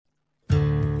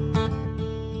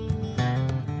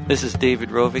This is David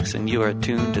Rovix, and you are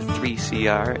tuned to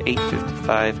 3CR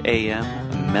 8:55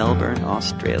 AM, Melbourne,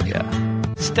 Australia.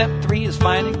 Step 3 is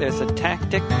finding there's a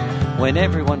tactic when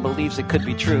everyone believes it could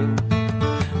be true.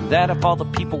 That if all the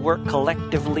people work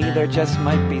collectively, there just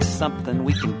might be something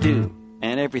we can do,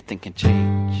 and everything can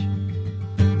change.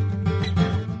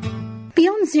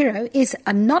 Beyond Zero is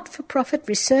a not-for-profit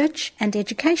research and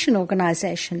education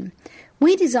organisation.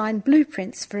 We design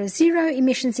blueprints for a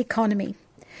zero-emissions economy.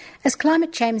 As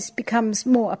climate change becomes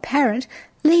more apparent,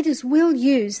 leaders will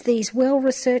use these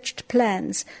well-researched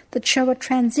plans that show a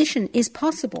transition is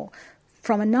possible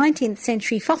from a 19th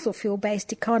century fossil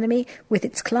fuel-based economy with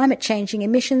its climate-changing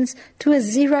emissions to a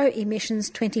zero-emissions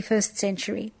 21st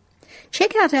century.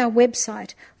 Check out our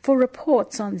website for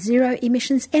reports on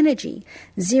zero-emissions energy,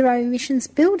 zero-emissions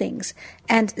buildings,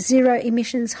 and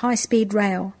zero-emissions high-speed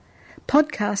rail.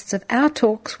 Podcasts of our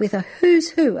talks with a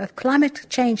who's who of climate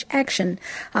change action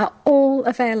are all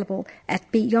available at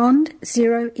Beyond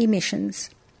Zero Emissions.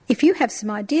 If you have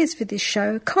some ideas for this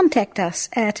show, contact us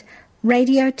at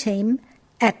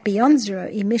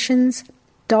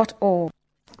radioteam@beyondzeroemissions.org.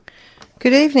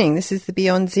 Good evening. This is the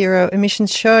Beyond Zero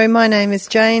Emissions Show. My name is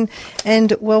Jane,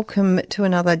 and welcome to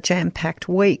another jam-packed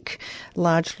week,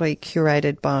 largely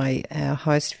curated by our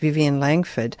host Vivian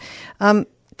Langford.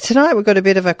 Tonight we've got a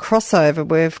bit of a crossover.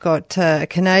 We've got a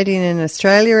Canadian in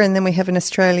Australia, and then we have an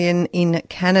Australian in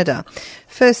Canada.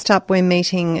 First up, we're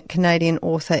meeting Canadian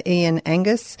author Ian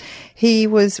Angus. He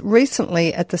was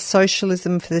recently at the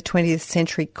Socialism for the 20th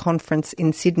Century conference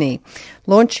in Sydney,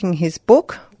 launching his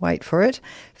book, wait for it,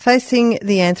 Facing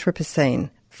the Anthropocene,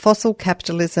 Fossil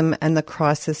Capitalism and the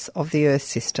Crisis of the Earth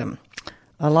System.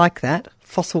 I like that,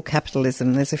 fossil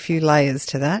capitalism. There's a few layers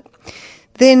to that.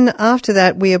 Then after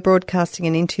that, we are broadcasting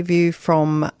an interview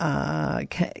from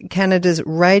Canada's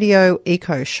Radio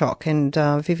Eco Shock. And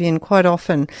Vivian quite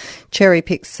often cherry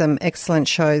picks some excellent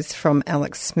shows from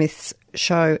Alex Smith's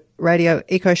show, Radio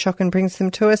Eco Shock, and brings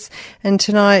them to us. And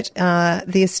tonight,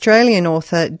 the Australian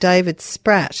author David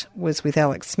Spratt was with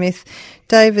Alex Smith.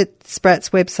 David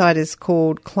Spratt's website is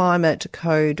called Climate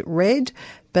Code Red.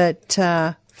 But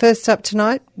first up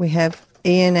tonight, we have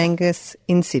Ian Angus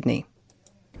in Sydney.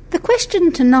 The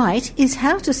question tonight is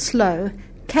how to slow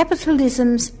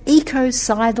capitalism's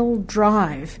ecocidal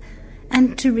drive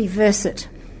and to reverse it.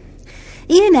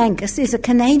 Ian Angus is a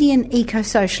Canadian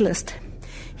eco-socialist.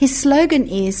 His slogan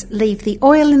is "Leave the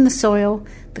oil in the soil,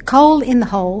 the coal in the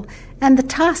hole, and the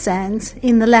tar sands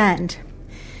in the land."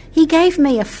 He gave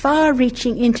me a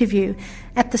far-reaching interview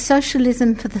at the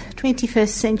Socialism for the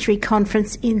 21st Century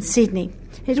conference in Sydney.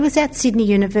 It was at Sydney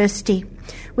University,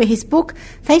 where his book,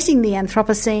 Facing the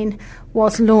Anthropocene,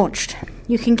 was launched.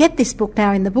 You can get this book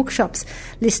now in the bookshops.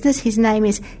 Listeners, his name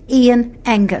is Ian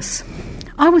Angus.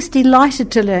 I was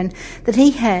delighted to learn that he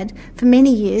had, for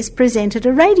many years, presented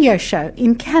a radio show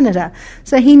in Canada,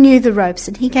 so he knew the ropes,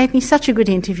 and he gave me such a good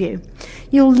interview.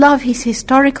 You'll love his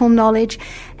historical knowledge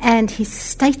and his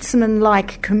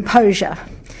statesman-like composure.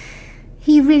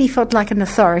 He really felt like an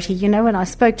authority. You know, when I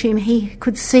spoke to him, he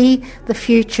could see the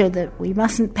future, that we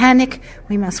mustn't panic,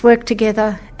 we must work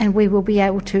together, and we will be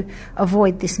able to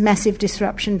avoid this massive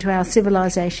disruption to our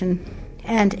civilization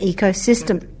and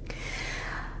ecosystem.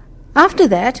 After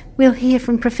that, we'll hear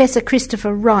from Professor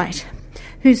Christopher Wright,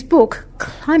 whose book,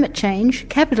 Climate Change,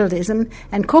 Capitalism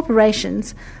and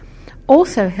Corporations,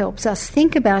 also helps us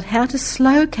think about how to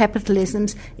slow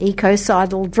capitalism's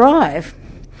ecocidal drive,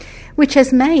 which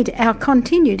has made our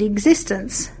continued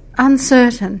existence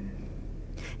uncertain.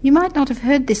 You might not have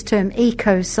heard this term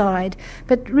ecocide,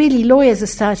 but really lawyers are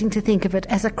starting to think of it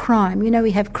as a crime. You know,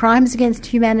 we have crimes against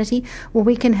humanity, or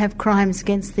we can have crimes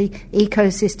against the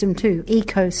ecosystem too,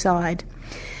 ecocide.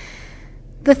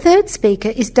 The third speaker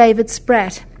is David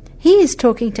Spratt. He is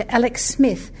talking to Alex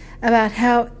Smith about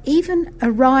how even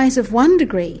a rise of 1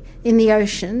 degree in the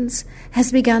oceans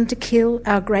has begun to kill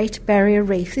our Great Barrier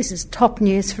Reef. This is top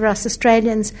news for us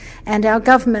Australians, and our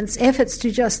government's efforts to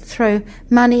just throw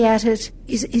money at it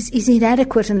is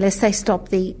inadequate unless they stop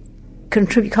the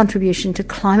contribution to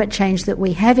climate change that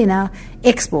we have in our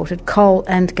exported coal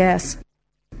and gas.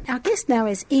 Our guest now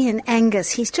is Ian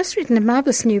Angus. He's just written a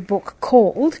marvellous new book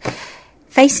called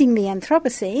Facing the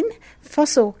Anthropocene,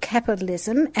 Fossil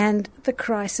Capitalism and the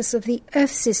Crisis of the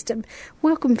Earth System.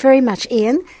 Welcome very much,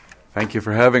 Ian. Thank you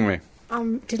for having me.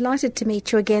 I'm delighted to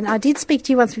meet you again. I did speak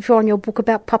to you once before on your book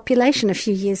about population a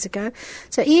few years ago.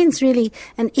 So Ian's really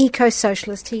an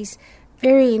eco-socialist. He's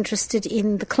very interested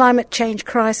in the climate change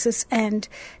crisis and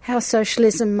how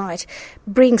socialism might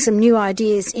bring some new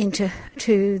ideas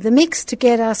into the mix to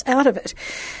get us out of it.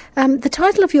 The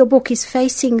title of your book is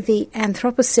Facing the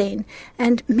Anthropocene,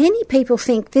 and many people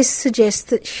think this suggests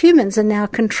that humans are now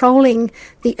controlling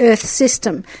the Earth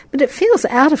system, but it feels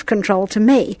out of control to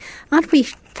me. Aren't we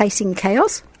facing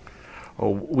chaos? Oh,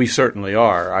 we certainly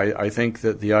are. I think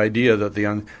that the idea that the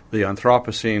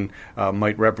Anthropocene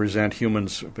might represent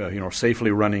humans,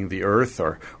 safely running the Earth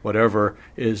or whatever,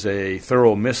 is a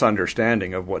thorough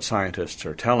misunderstanding of what scientists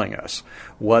are telling us.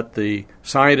 What the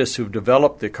scientists who've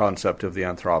developed the concept of the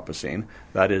Anthropocene,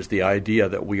 that is the idea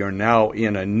that we are now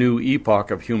in a new epoch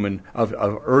of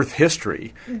Earth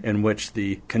history, in which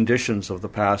the conditions of the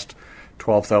past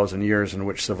 12,000 years in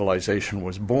which civilization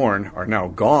was born are now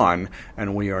gone,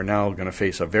 and we are now going to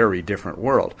face a very different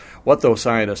world. What those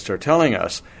scientists are telling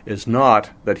us is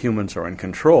not that humans are in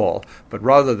control, but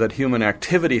rather that human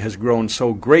activity has grown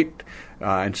so great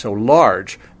and so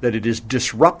large that it is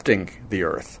disrupting the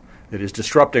Earth. It is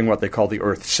disrupting what they call the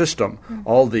Earth system.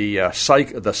 All the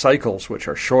cycles, which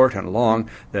are short and long,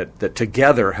 that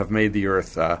together have made the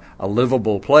Earth a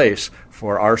livable place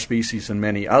for our species and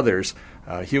many others,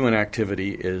 human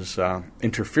activity is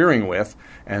interfering with,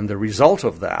 and the result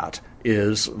of that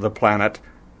is the planet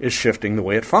is shifting the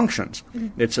way it functions.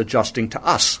 It's adjusting to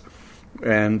us,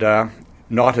 and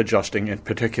not adjusting in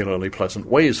particularly pleasant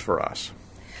ways for us.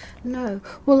 No.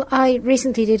 Well, I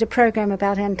recently did a program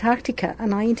about Antarctica,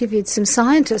 and I interviewed some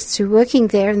scientists who are working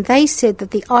there, and they said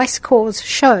that the ice cores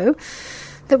show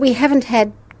that we haven't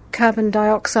had carbon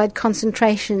dioxide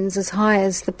concentrations as high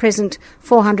as the present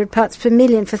 400 parts per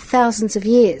million for thousands of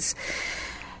years.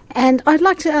 And I'd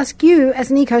like to ask you, as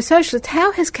an eco-socialist,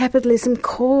 how has capitalism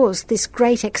caused this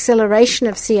great acceleration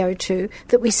of CO2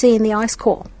 that we see in the ice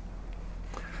core?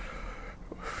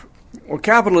 Well,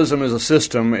 capitalism as a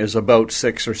system is about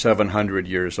 600 or 700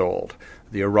 years old.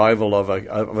 The arrival of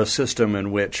a system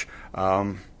in which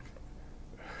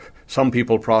some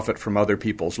people profit from other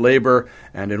people's labor,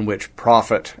 and in which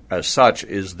profit as such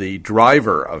is the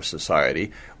driver of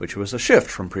society, which was a shift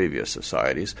from previous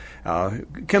societies,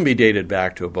 can be dated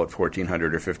back to about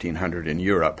 1400 or 1500 in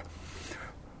Europe.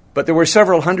 But there were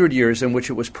several hundred years in which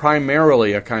it was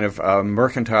primarily a kind of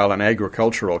mercantile and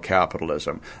agricultural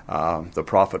capitalism. The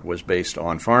profit was based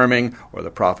on farming, or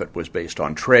the profit was based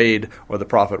on trade, or the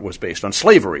profit was based on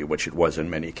slavery, which it was in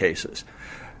many cases.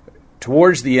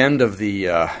 Towards the end of the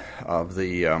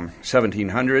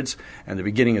 1700s and the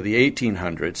beginning of the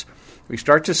 1800s, we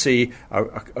start to see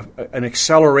an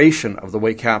acceleration of the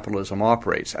way capitalism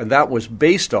operates, and that was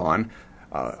based on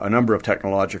a number of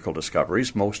technological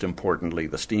discoveries, most importantly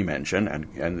the steam engine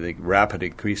and the rapid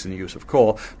increase in the use of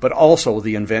coal, but also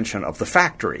the invention of the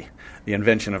factory, the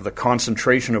invention of the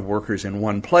concentration of workers in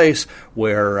one place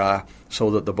where so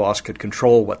that the boss could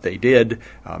control what they did,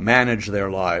 manage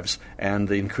their lives, and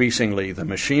increasingly the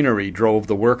machinery drove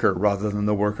the worker rather than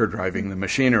the worker driving the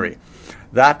machinery.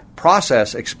 That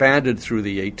process expanded through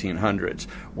the 1800s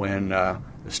when the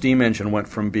steam engine went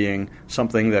from being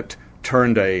something that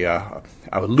turned a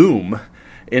loom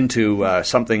into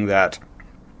something that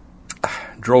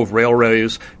drove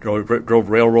railways,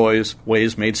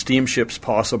 made steamships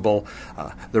possible.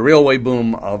 The railway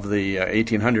boom of the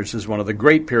 1800s is one of the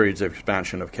great periods of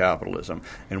expansion of capitalism,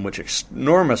 in which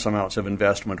enormous amounts of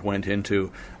investment went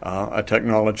into a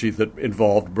technology that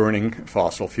involved burning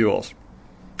fossil fuels.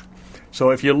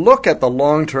 So if you look at the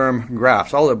long-term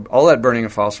graphs, all that burning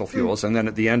of fossil fuels, and then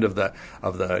at the end of the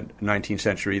 19th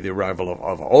century, the arrival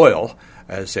of oil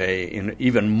as an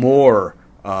even more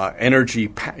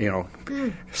energy,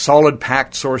 solid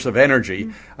packed source of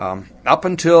energy, up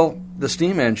until the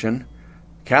steam engine,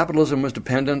 capitalism was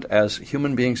dependent, as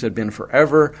human beings had been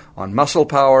forever, on muscle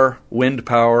power, wind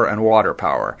power, and water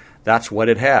power. That's what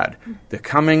it had. The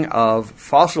coming of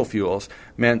fossil fuels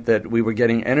meant that we were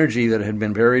getting energy that had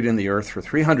been buried in the earth for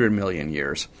 300 million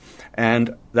years,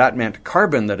 and that meant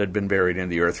carbon that had been buried in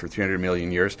the earth for 300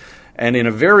 million years. And in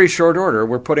a very short order,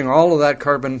 we're putting all of that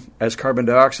carbon as carbon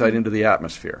dioxide into the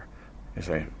atmosphere. You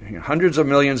say, hundreds of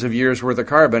millions of years worth of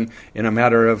carbon in a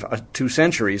matter of 2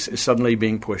 centuries is suddenly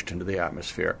being pushed into the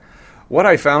atmosphere. What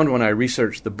I found when I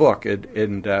researched the book,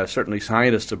 and certainly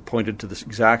scientists have pointed to this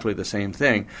exactly the same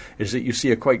thing, is that you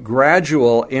see a quite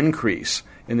gradual increase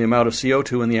in the amount of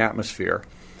CO2 in the atmosphere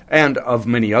and of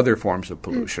many other forms of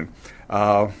pollution,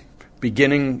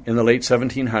 beginning in the late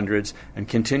 1700s and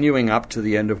continuing up to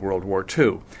the end of World War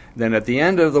II. Then at the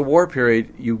end of the war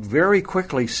period, you very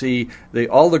quickly see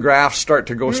all the graphs start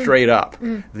to go straight up.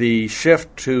 The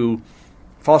shift to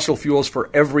fossil fuels for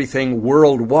everything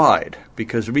worldwide,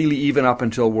 because really even up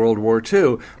until World War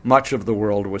II, much of the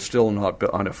world was still not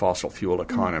on a fossil fuel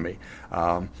economy.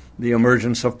 The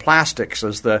emergence of plastics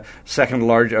as the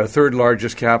third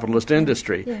largest capitalist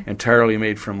industry, entirely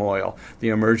made from oil. The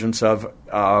emergence of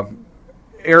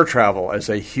air travel as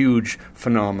a huge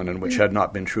phenomenon, which had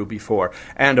not been true before,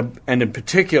 and in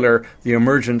particular the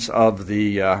emergence of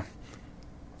the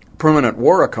permanent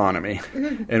war economy,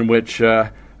 in which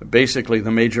basically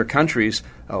the major countries,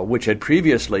 which had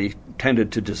previously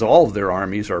tended to dissolve their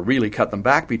armies or really cut them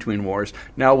back between wars,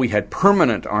 now we had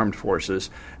permanent armed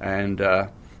forces, and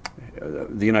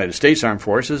the United States Armed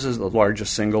Forces is the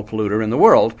largest single polluter in the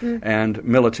world, and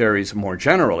militaries more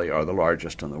generally are the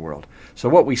largest in the world. So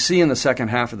what we see in the second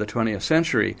half of the 20th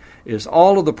century is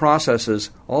all of the processes,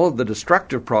 all of the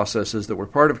destructive processes that were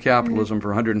part of capitalism for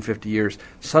 150 years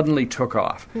suddenly took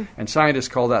off. And scientists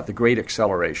call that the Great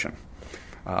Acceleration.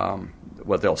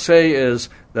 What they'll say is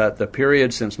that in the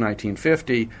period since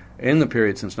 1950,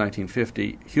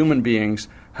 human beings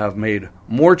have made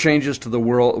more changes to the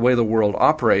way the world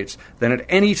operates than at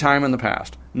any time in the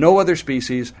past. No other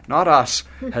species, not us,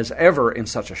 has ever in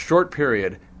such a short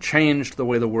period changed the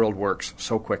way the world works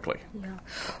so quickly. Yeah.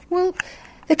 Well,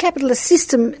 the capitalist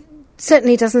system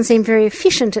certainly doesn't seem very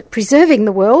efficient at preserving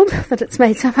the world that it's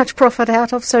made so much profit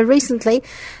out of so recently,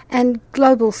 and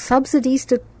global subsidies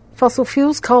to fossil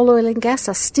fuels, coal, oil and gas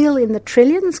are still in the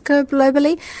trillions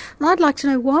globally. And I'd like to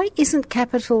know, why isn't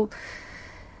capital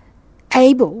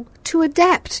able to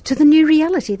adapt to the new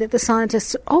reality that the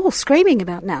scientists are all screaming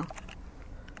about now?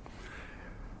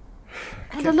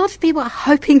 And a lot of people are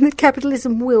hoping that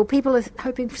capitalism will. People are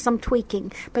hoping for some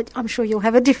tweaking, but I'm sure you'll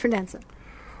have a different answer.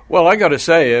 Well, I got to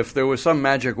say, if there was some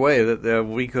magic way that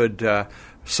we could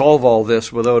solve all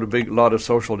this without a big lot of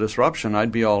social disruption,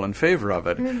 I'd be all in favor of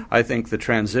it. I think the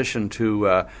transition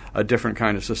to a different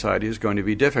kind of society is going to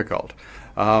be difficult.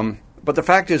 But the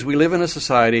fact is, we live in a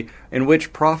society in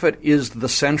which profit is the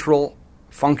central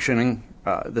functioning,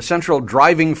 the central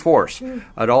driving force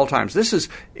at all times. This is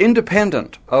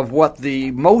independent of what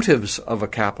the motives of a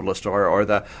capitalist are, or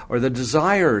the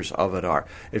desires of it are.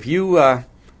 If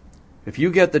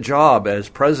you get the job as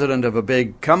president of a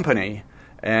big company,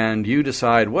 and you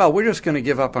decide, well, we're just going to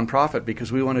give up on profit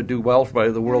because we want to do well by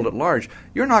the world at large,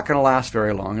 you're not going to last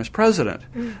very long as president.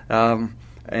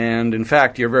 And in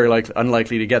fact, you're very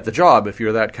unlikely to get the job if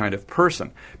you're that kind of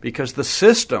person, because the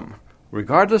system,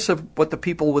 regardless of what the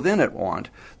people within it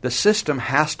want, the system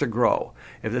has to grow.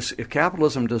 If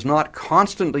capitalism does not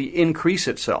constantly increase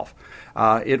itself,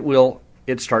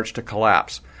 it starts to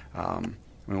collapse.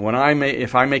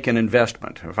 If I make an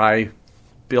investment, if I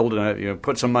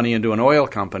put some money into an oil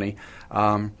company,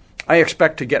 I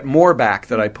expect to get more back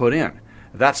than I put in.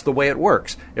 That's the way it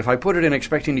works. If I put it in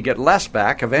expecting to get less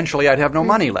back, eventually I'd have no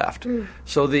money left.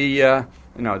 So that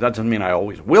doesn't mean I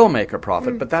always will make a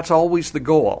profit, but that's always the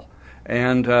goal.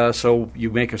 And so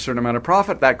you make a certain amount of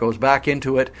profit, that goes back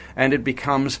into it, and it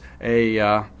becomes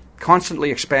a constantly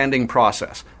expanding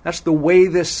process. That's the way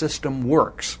this system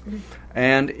works.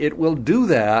 And it will do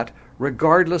that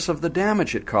regardless of the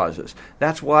damage it causes.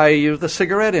 That's why the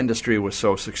cigarette industry was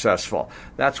so successful.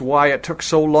 That's why it took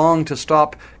so long to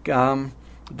stop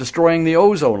destroying the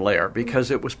ozone layer,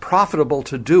 because it was profitable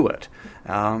to do it.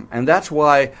 And that's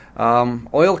why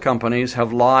oil companies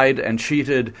have lied and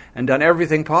cheated and done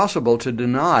everything possible to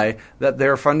deny that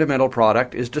their fundamental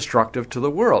product is destructive to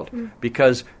the world.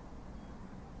 Because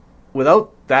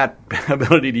without that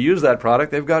ability to use that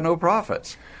product, they've got no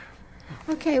profits.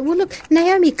 Okay, well look,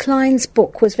 Naomi Klein's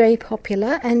book was very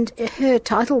popular, and her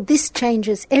title, This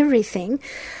Changes Everything,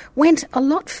 went a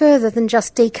lot further than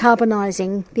just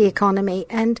decarbonising the economy.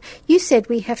 And you said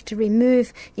we have to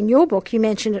remove, in your book you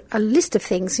mentioned a list of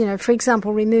things, for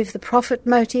example, remove the profit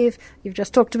motive, you've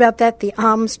just talked about that, the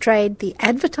arms trade, the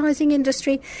advertising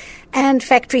industry, and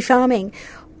factory farming.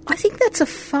 I think that's a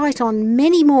fight on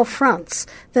many more fronts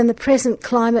than the present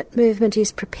climate movement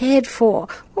is prepared for.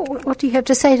 What do you have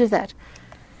to say to that?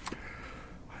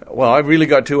 Well, I've really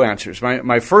got two answers.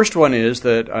 My first one is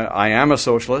that I am a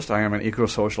socialist, I am an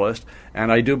eco-socialist,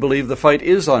 and I do believe the fight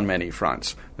is on many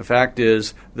fronts. The fact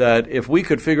is that if we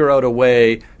could figure out a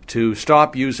way to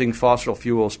stop using fossil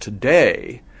fuels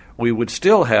today, we would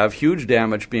still have huge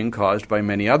damage being caused by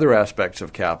many other aspects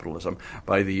of capitalism,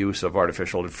 by the use of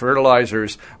artificial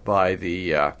fertilizers, by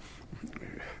the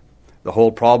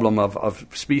whole problem of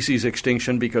species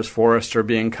extinction because forests are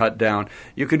being cut down.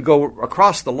 You could go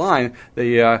across the line.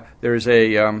 There's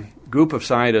a group of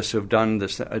scientists who've done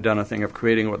a thing of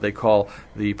creating what they call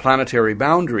the planetary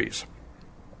boundaries,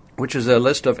 which is a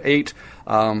list of 8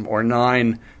 or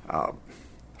 9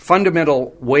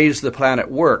 fundamental ways the planet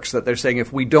works, that they're saying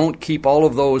if we don't keep all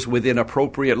of those within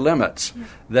appropriate limits,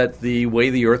 that the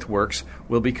way the Earth works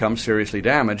will become seriously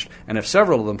damaged. And if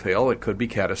several of them fail, it could be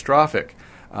catastrophic.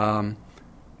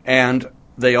 And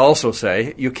they also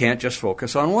say you can't just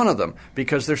focus on one of them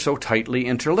because they're so tightly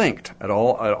interlinked.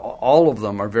 All of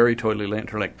them are very totally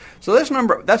interlinked. So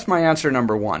that's my answer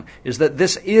number one, is that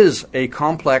this is a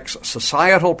complex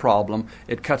societal problem.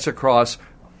 It cuts across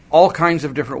all kinds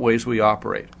of different ways we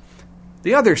operate.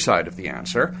 The other side of the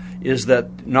answer is that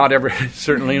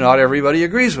certainly not everybody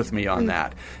agrees with me on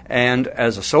that. And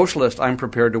as a socialist, I'm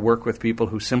prepared to work with people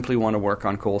who simply want to work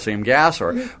on coal seam gas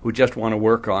or who just want to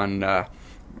work on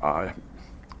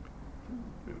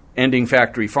ending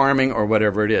factory farming or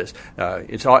whatever it is.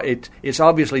 It's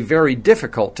obviously very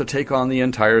difficult to take on the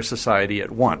entire society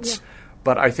at once. Yeah.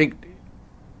 But I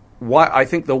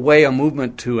think the way a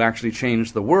movement to actually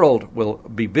change the world will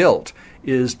be built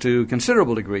is to a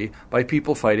considerable degree by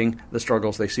people fighting the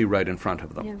struggles they see right in front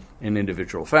of them in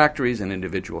individual factories and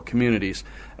individual communities.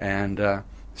 And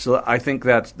so I think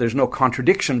that there's no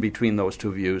contradiction between those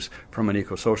two views from an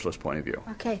eco-socialist point of view.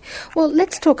 Okay. Well,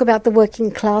 let's talk about the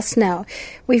working class now.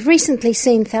 We've recently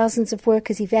seen thousands of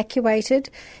workers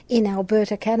evacuated in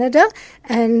Alberta, Canada,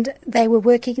 and they were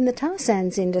working in the tar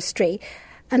sands industry.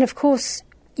 And of course,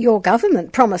 your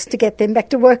government promised to get them back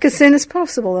to work as soon as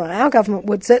possible. Our government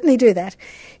would certainly do that.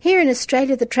 Here in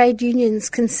Australia, the trade unions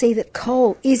can see that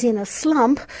coal is in a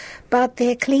slump, but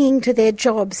they're clinging to their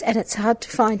jobs, and it's hard to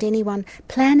find anyone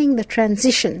planning the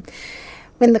transition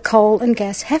when the coal and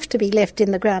gas have to be left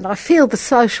in the ground. I feel the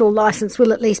social licence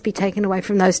will at least be taken away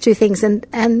from those two things,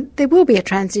 and there will be a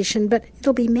transition, but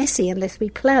it'll be messy unless we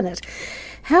plan it.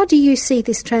 How do you see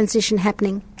this transition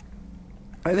happening?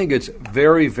 I think it's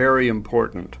very, very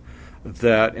important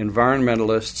that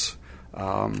environmentalists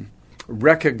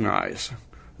recognize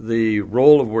the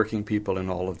role of working people in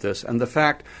all of this, and the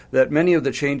fact that many of the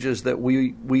changes that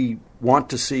we want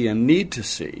to see and need to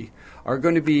see are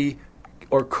going to be,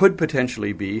 or could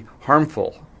potentially be,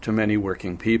 harmful to many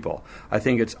working people. I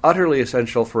think it's utterly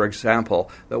essential, for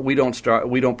example, that we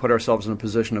don't put ourselves in a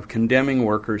position of condemning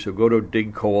workers who go to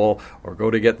dig coal or go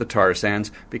to get the tar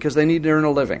sands because they need to earn a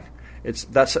living.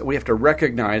 We have to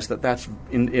recognize that that's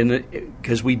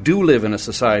because we do live in a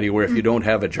society where if you don't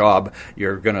have a job,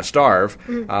 you're going to starve.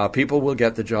 People will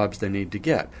get the jobs they need to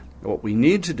get. What we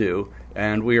need to do,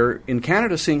 and we're in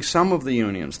Canada seeing some of the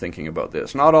unions thinking about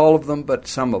this, not all of them, but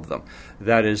some of them,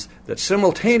 that is that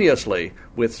simultaneously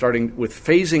with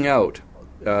phasing out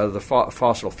the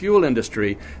fossil fuel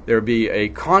industry, there be a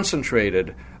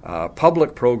concentrated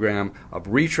public program of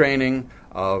retraining,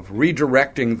 of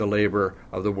redirecting the labor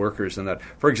of the workers in that.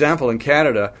 For example, in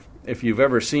Canada, if you've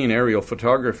ever seen aerial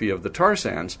photography of the tar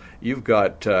sands, you've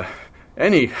got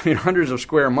hundreds of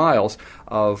square miles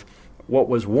of what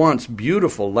was once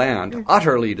beautiful land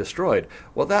utterly destroyed.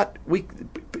 Well,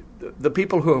 the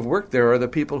people who have worked there are the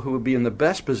people who would be in the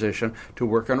best position to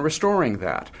work on restoring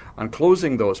that, on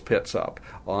closing those pits up,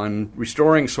 on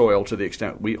restoring soil to the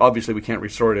extent we can't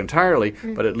restore it entirely,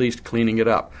 but at least cleaning it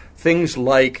up. Things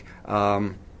like,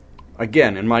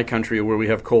 again, in my country where we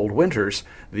have cold winters,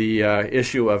 the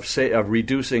issue of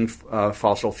reducing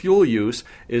fossil fuel use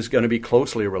is going to be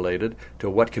closely related to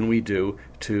what can we do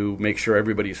to make sure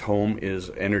everybody's home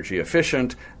is energy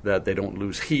efficient, that they don't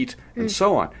lose heat, and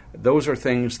so on. Those are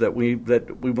things that we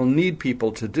will need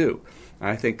people to do.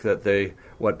 I think that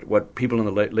what people in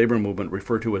the labor movement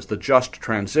refer to as the just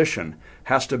transition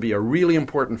has to be a really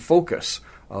important focus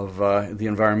of the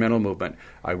environmental movement.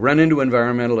 I run into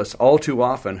environmentalists all too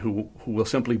often who will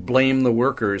simply blame the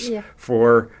workers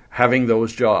for having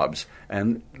those jobs.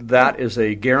 And that is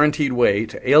a guaranteed way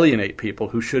to alienate people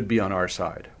who should be on our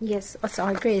side. Yes,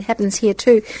 I agree. It happens here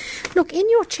too. Look, in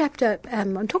your chapter,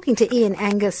 I'm talking to Ian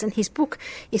Angus, and his book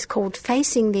is called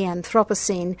Facing the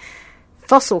Anthropocene,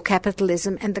 Fossil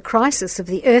Capitalism and the Crisis of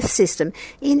the Earth System.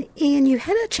 Ian, you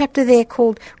had a chapter there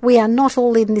called We Are Not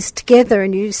All in This Together,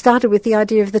 and you started with the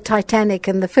idea of the Titanic,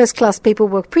 and the first-class people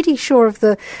were pretty sure of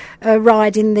the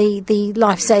ride in the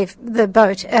the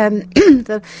boat.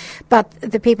 But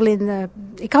the people in the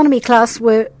economy class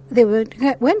weren't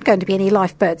going to be any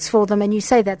lifeboats for them, and you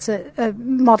say that's a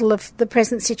model of the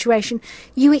present situation.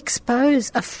 You expose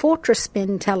a fortress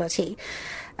mentality,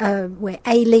 where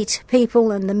elite people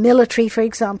and the military, for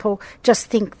example, just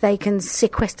think they can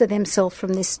sequester themselves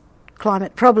from this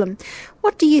climate problem.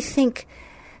 What do you think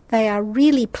they are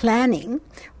really planning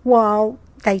while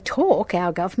they talk,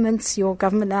 our governments, your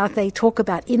government now, they talk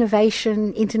about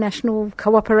innovation, international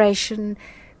cooperation,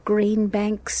 green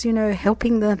banks,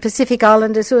 helping the Pacific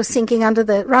Islanders who are sinking under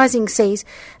the rising seas,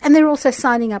 and they're also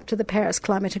signing up to the Paris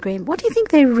Climate Agreement. What do you think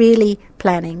they're really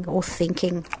planning or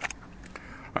thinking?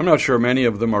 I'm not sure many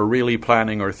of them are really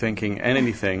planning or thinking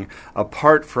anything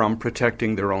apart from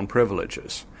protecting their own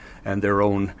privileges and their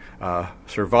own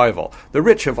survival. The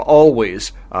rich have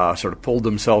always sort of pulled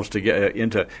themselves to get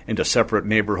into separate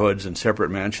neighborhoods and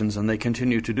separate mansions, and they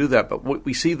continue to do that. But what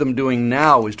we see them doing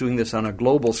now is doing this on a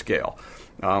global scale,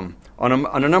 on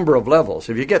a number of levels.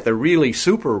 If you get the really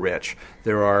super rich,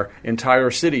 there are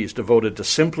entire cities devoted to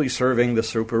simply serving the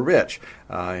super rich,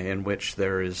 in which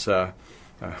there is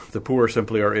the poor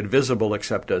simply are invisible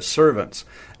except as servants.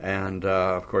 And,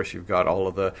 of course, you've got all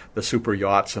of the super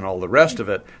yachts and all the rest of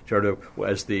it, sort of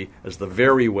as the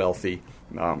very wealthy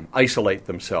isolate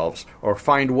themselves or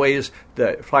find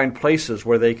places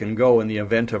where they can go in the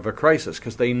event of a crisis,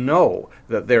 because they know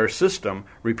that their system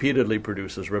repeatedly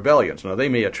produces rebellions. Now, they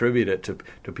may attribute it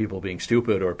to people being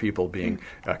stupid or people being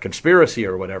conspiracy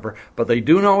or whatever, but they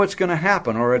do know it's going to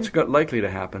happen or it's likely to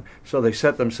happen, so they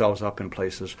set themselves up in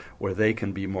places where they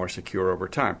can be more secure over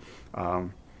time.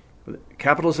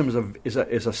 Capitalism is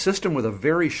a system with a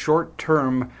very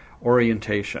short-term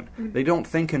orientation. They don't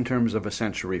think in terms of a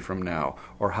century from now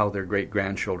or how their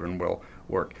great-grandchildren will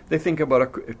work. They think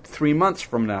about 3 months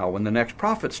from now when the next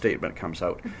profit statement comes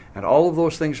out. And all of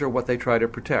those things are what they try to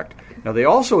protect. Now, they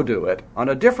also do it on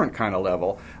a different kind of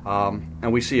level,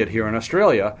 and we see it here in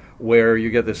Australia, where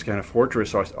you get this kind of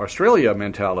fortress Australia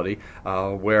mentality,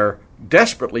 where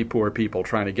desperately poor people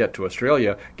trying to get to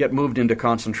Australia get moved into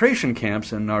concentration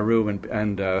camps in Nauru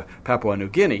and Papua New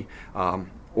Guinea,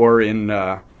 or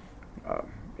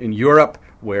in Europe,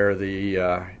 where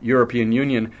the European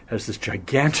Union has this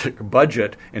gigantic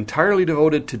budget entirely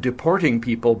devoted to deporting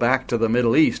people back to the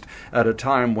Middle East at a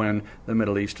time when the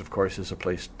Middle East, of course, is a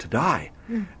place to die.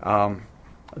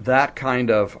 That kind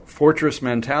of fortress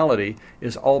mentality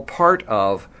is all part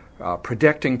of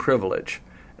protecting privilege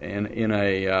in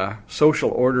a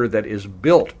social order that is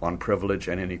built on privilege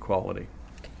and inequality.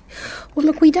 Well,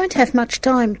 look, we don't have much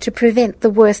time to prevent the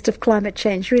worst of climate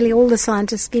change. Really, all the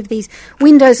scientists give these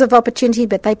windows of opportunity,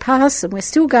 but they pass, and we're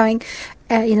still going.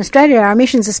 In Australia, our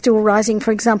emissions are still rising,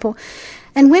 for example.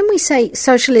 And when we say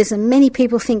socialism, many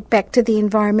people think back to the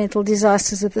environmental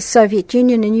disasters of the Soviet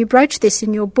Union, and you broach this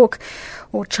in your book,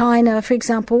 or China, for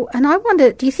example. And I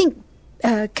wonder, do you think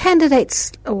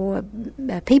candidates or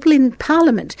people in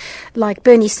Parliament like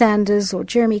Bernie Sanders or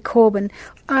Jeremy Corbyn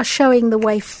are showing the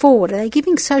way forward? Are they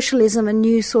giving socialism a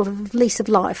new sort of lease of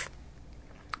life?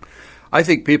 I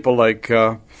think people like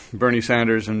Bernie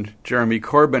Sanders and Jeremy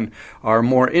Corbyn are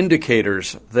more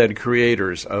indicators than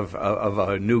creators of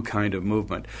a new kind of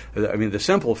movement. I mean, the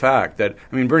simple fact that,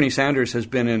 Bernie Sanders has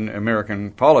been in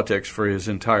American politics for his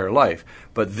entire life,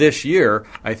 but this year,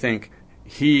 I think,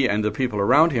 he and the people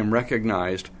around him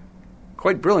recognized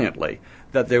quite brilliantly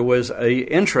that there was an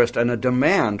interest and a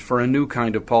demand for a new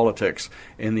kind of politics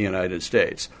in the United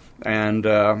States. And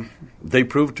they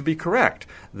proved to be correct,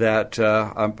 that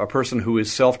a person who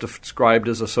is self-described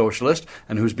as a socialist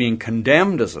and who's being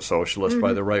condemned as a socialist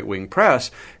by the right-wing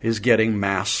press is getting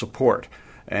mass support.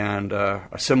 And a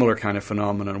similar kind of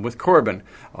phenomenon with Corbyn.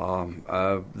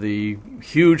 The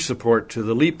huge support to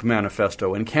the LEAP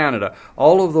manifesto in Canada.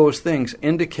 All of those things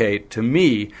indicate to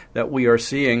me that we are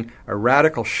seeing a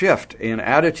radical shift in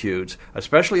attitudes,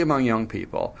 especially among young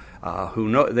people,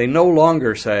 who they no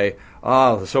longer say,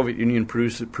 the Soviet Union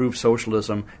proved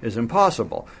socialism is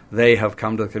impossible. They have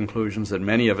come to the conclusions that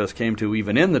many of us came to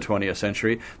even in the 20th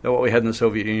century, that what we had in the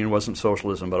Soviet Union wasn't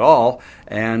socialism at all,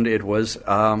 and it was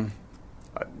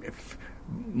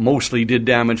mostly did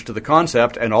damage to the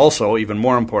concept, and also, even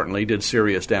more importantly, did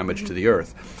serious damage to the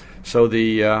earth. So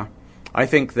I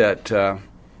think that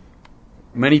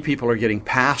many people are getting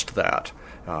past that.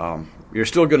 You're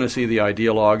still going to see the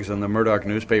ideologues and the Murdoch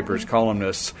newspapers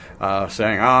columnists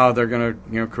saying, they're going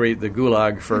to create the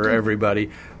gulag for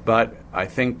everybody. But I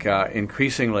think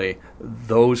increasingly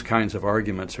those kinds of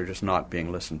arguments are just not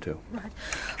being listened to. Right.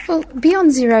 Well,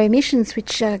 Beyond Zero Emissions,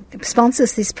 which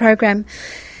sponsors this program,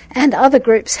 and other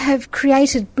groups have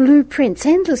created blueprints,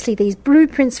 endlessly these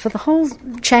blueprints for the whole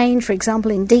chain, for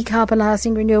example, in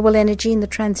decarbonising renewable energy and the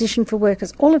transition for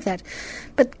workers, all of that.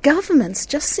 But governments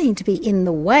just seem to be in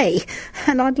the way,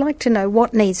 and I'd like to know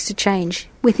what needs to change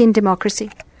within democracy.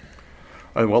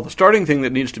 Well, the starting thing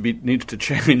that needs to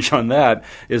change on that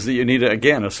is that you need,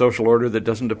 again, a social order that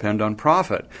doesn't depend on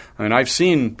profit. I've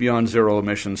seen Beyond Zero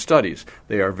Emission studies.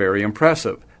 They are very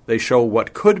impressive. They show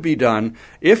what could be done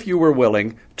if you were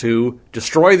willing to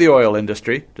destroy the oil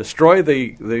industry, destroy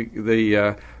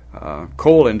the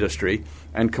coal industry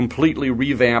and completely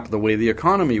revamp the way the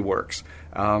economy works.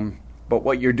 But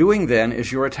what you're doing then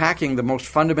is you're attacking the most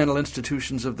fundamental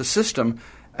institutions of the system,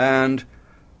 and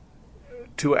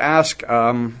to ask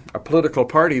a political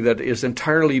party that is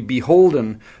entirely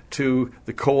beholden to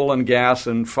the coal and gas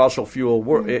and fossil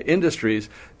fuel industries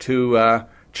to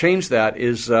change that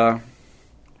is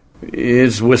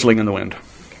whistling in the wind.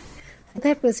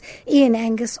 That was Ian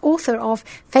Angus, author of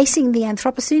Facing the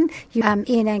Anthropocene.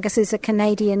 Ian Angus is a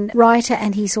Canadian writer,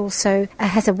 and he's also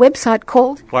has a website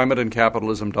called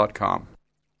climateandcapitalism.com.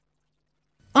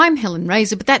 I'm Helen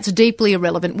Razor, but that's deeply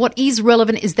irrelevant. What is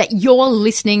relevant is that you're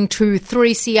listening to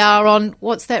 3CR on,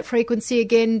 what's that frequency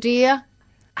again, dear?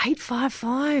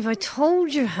 855. I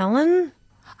told you, Helen.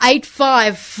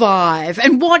 855.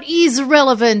 And what is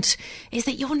relevant is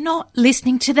that you're not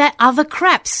listening to that other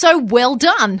crap. So well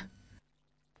done.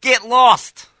 Get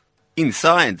lost in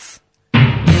science.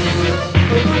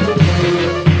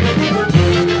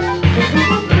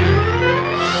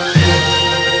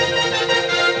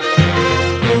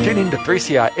 Tune in to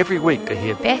 3CR every week to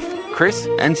hear Beth, Chris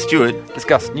and Stuart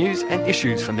discuss news and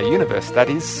issues from the universe that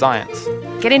is science.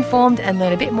 get informed and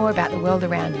learn a bit more about the world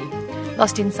around you.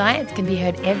 Lost in Science can be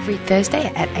heard every Thursday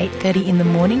at 8:30 in the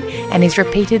morning and is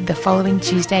repeated the following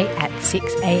Tuesday at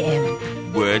 6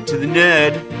 a.m. Word to the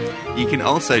nerd. You can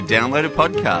also download a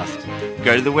podcast.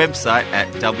 Go to the website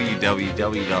at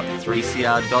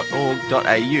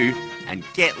www.3cr.org.au and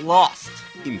get lost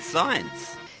in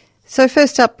science. So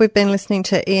first up, we've been listening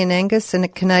to Ian Angus, a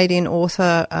Canadian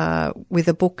author with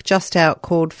a book just out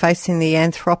called Facing the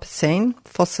Anthropocene,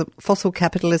 Fossil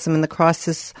Capitalism and the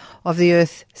Crisis of the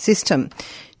Earth System.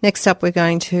 Next up, we're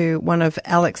going to one of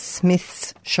Alex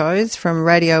Smith's shows from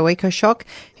Radio EcoShock.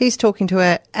 He's talking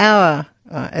to our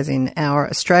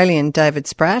Australian David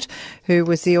Spratt, who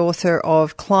was the author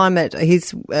of Climate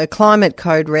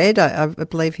Code Red. I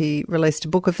believe he released a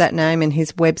book of that name, and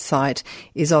his website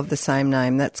is of the same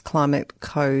name. That's Climate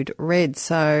Code Red.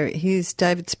 So here's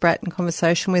David Spratt in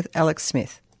conversation with Alex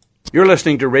Smith. You're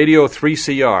listening to Radio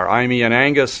 3CR. I'm Ian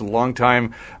Angus, a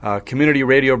longtime community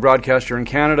radio broadcaster in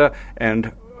Canada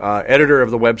and editor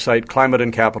of the website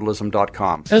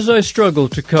climateandcapitalism.com. As I struggle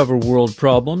to cover world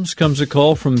problems, comes a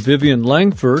call from Vivian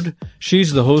Langford.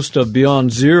 She's the host of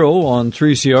Beyond Zero on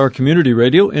 3CR Community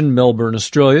Radio in Melbourne,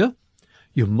 Australia.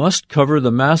 You must cover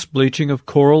the mass bleaching of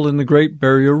coral in the Great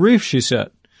Barrier Reef, she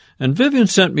said. And Vivian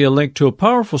sent me a link to a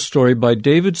powerful story by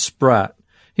David Spratt.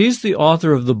 He's the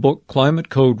author of the book Climate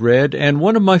Code Red and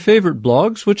one of my favorite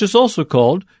blogs, which is also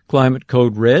called Climate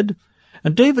Code Red.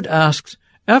 And David asks,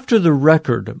 after the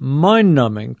record,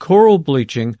 mind-numbing coral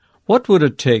bleaching, what would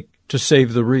it take to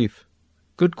save the reef?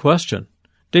 Good question.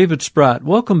 David Spratt,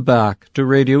 welcome back to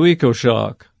Radio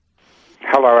EcoShock.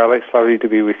 Hello, Alex. Lovely to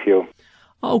be with you.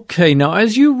 Okay, now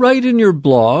as you write in your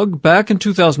blog, back in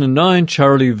 2009,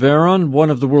 Charlie Veron,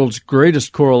 one of the world's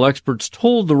greatest coral experts,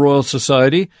 told the Royal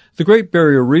Society the Great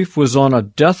Barrier Reef was on a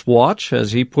death watch,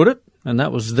 as he put it, and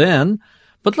that was then.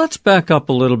 But let's back up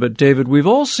a little bit, David. We've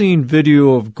all seen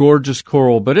video of gorgeous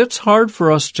coral, but it's hard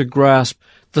for us to grasp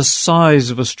the size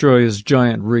of Australia's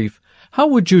giant reef. How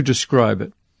would you describe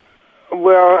it?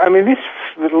 Well, I mean, this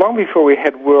long before we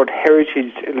had World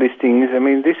Heritage listings, I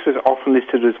mean, this was often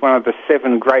listed as one of the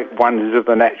 7 great wonders of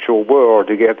the natural world,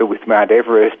 together with Mount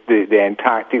Everest, the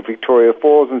Antarctic, Victoria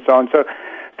Falls, and so on. So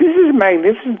this is a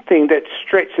magnificent thing that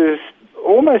stretches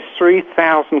almost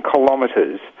 3,000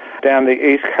 kilometres down the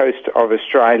east coast of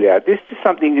Australia. This is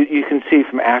something that you can see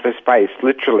from outer space,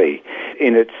 literally,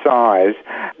 in its size.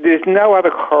 There's no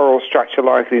other coral structure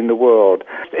like it in the world.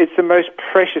 It's the most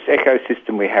precious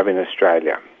ecosystem we have in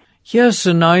Australia. Yes,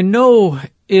 and I know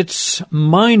it's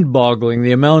mind-boggling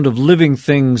the amount of living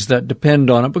things that depend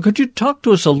on it, but could you talk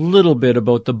to us a little bit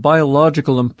about the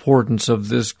biological importance of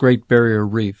this Great Barrier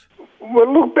Reef?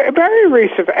 Well, look, barrier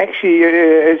reefs have actually,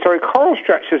 coral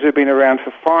structures have been around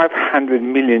for 500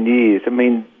 million years. I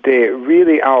mean, they're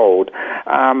really old.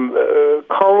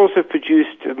 Corals have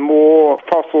produced more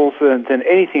fossils than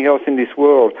anything else in this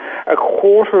world. A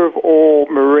quarter of all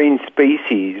marine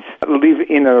species live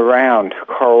in and around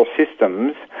coral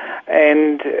systems.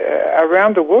 And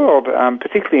around the world,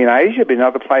 particularly in Asia, but in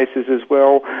other places as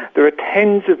well, there are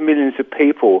tens of millions of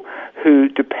people who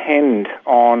depend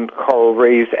on coral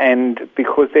reefs, and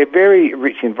because they're very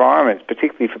rich environments,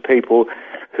 particularly for people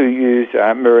who use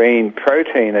marine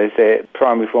protein as their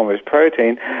primary form of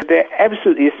protein, they're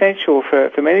absolutely essential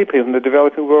for many people in the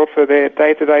developing world for their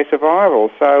day-to-day survival.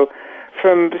 So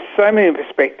from so many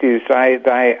perspectives,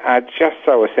 they are just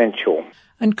so essential.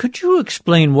 And could you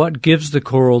explain what gives the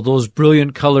coral those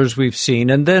brilliant colors we've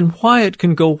seen, and then why it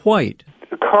can go white?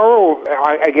 Coral,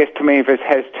 I guess to many of us,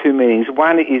 has two meanings.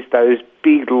 One is those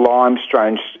big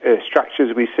limestone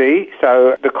structures we see.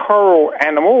 So the coral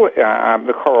animal,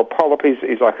 the coral polyp,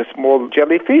 is like a small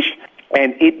jellyfish,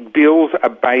 and it builds a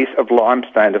base of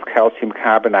limestone, of calcium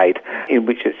carbonate, in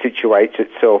which it situates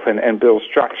itself and builds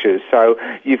structures. So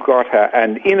you've got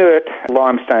an inert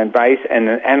limestone base and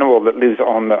an animal that lives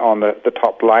on the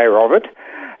top layer of it.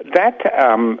 That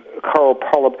coral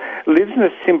polyp lives in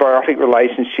a symbiotic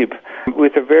relationship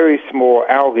with a very small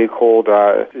algae called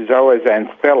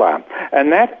Zooxanthella.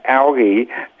 And that algae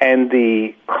and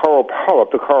the coral polyp,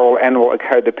 the coral animal, are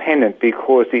codependent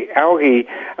because the algae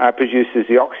produces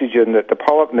the oxygen that the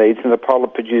polyp needs and the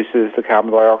polyp produces the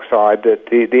carbon dioxide that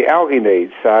the algae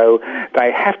needs. So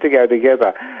they have to go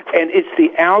together. And it's the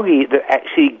algae that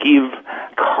actually give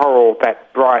coral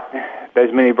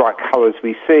those many bright colours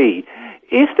we see.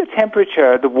 If the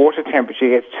temperature, the water temperature,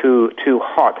 gets too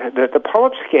hot, the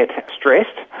polyps get stressed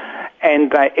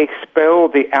and they expel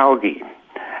the algae.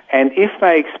 And if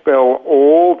they expel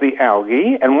all the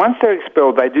algae, and once they're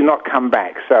expelled, they do not come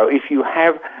back. So if you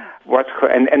have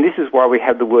and this is why we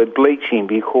have the word bleaching,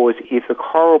 because if the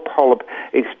coral polyp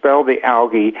expel the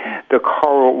algae, the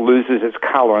coral loses its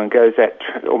colour and goes that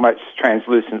almost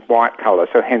translucent white colour.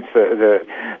 So hence the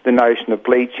notion of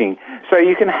bleaching. So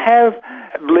you can have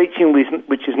bleaching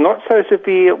which is not so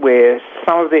severe, where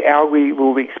some of the algae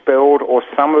will be expelled or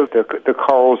some of the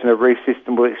corals in a reef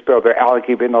system will expel their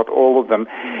algae, but not all of them.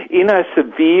 In a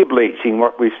severe bleaching,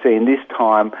 what we've seen this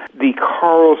time, the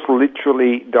corals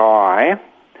literally die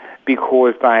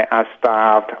because they are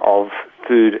starved of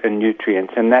food and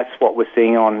nutrients, and that's what we're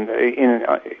seeing in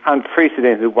an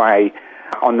unprecedented way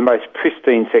on the most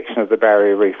pristine section of the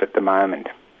Barrier Reef at the moment.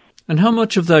 And how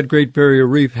much of that Great Barrier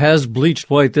Reef has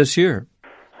bleached white this year?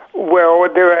 Well,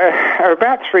 there are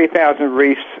about 3,000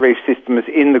 reef systems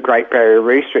in the Great Barrier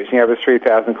Reef, stretching over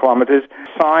 3,000 kilometres.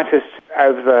 Scientists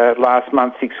over the last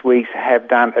month, 6 weeks, have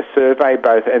done a survey,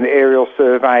 both an aerial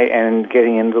survey and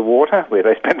getting into the water, where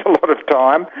they spent a lot of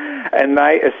time, and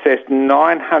they assessed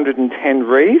 910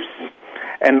 reefs,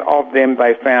 and of them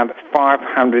they found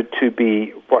 500 to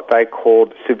be what they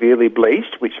called severely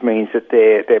bleached, which means that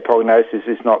their prognosis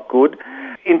is not good.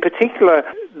 In particular,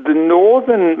 the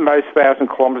northernmost 1,000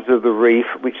 kilometres of the reef,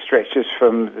 which stretches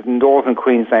from northern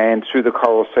Queensland through the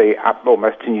Coral Sea up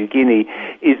almost to New Guinea,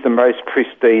 is the most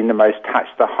pristine, the most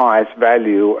touched, the highest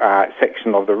value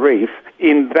section of the reef.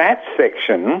 In that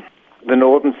section, the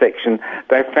northern section,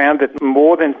 they found that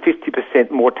more than 50%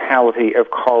 mortality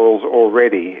of corals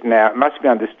already. Now, it must be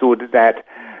understood that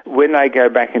when they go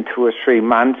back in 2 or 3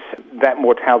 months, that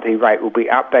mortality rate will be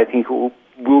up. They think it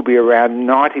will be around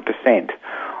 90%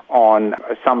 on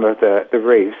some of the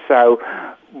reefs. So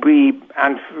we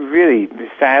really,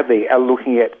 sadly, are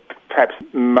looking at perhaps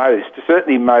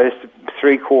certainly most,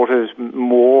 3/4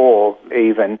 more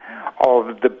even,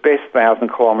 of the best 1,000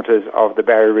 kilometres of the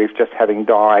Barrier Reef just having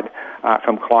died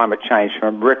from climate change,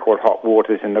 from record hot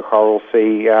waters in the Coral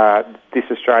Sea this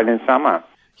Australian summer.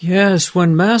 Yes,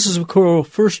 when masses of coral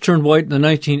first turned white in the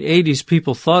 1980s,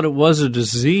 people thought it was a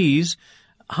disease.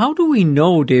 How do we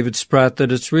know, David Spratt, that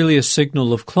it's really a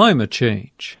signal of climate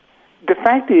change? The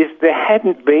fact is there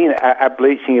hadn't been a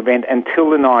bleaching event until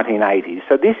the 1980s.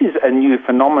 So this is a new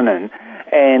phenomenon,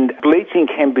 and bleaching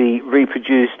can be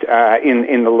reproduced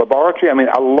in the laboratory. I mean,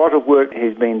 a lot of work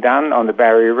has been done on the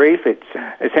Barrier Reef. It's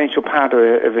an essential part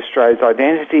of Australia's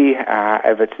identity,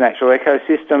 of its natural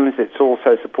ecosystems. It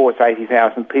also supports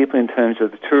 80,000 people in terms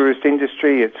of the tourist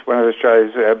industry. It's one of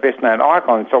Australia's best-known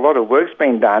icons. So a lot of work's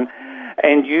been done.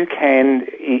 And you can,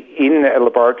 in a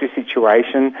laboratory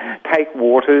situation, take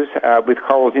waters with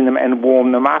corals in them and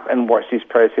warm them up and watch this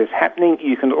process happening.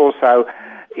 You can also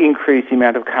increase the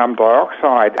amount of carbon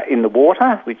dioxide in the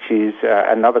water, which is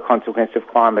another consequence of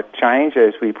climate change.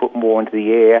 As we put more into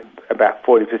the air, about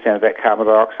 40% of that carbon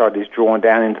dioxide is drawn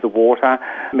down into the water,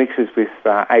 mixes with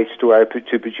H2O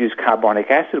to produce carbonic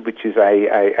acid, which is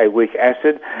a weak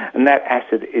acid, and that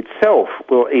acid itself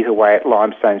will eat away at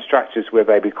limestone structures,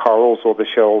 whether they be corals or the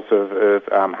shells of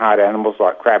hard animals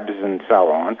like crabs and so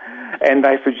on. And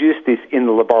they produce this in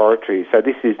the laboratory, so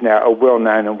this is now a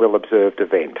well-known and well-observed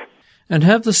event. And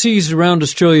have the seas around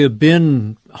Australia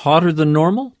been hotter than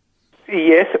normal?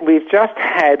 Yes, we've just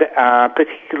had,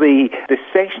 particularly the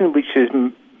section which is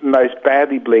most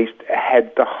badly bleached, had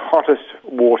the hottest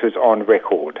waters on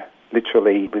record.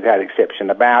 literally without exception,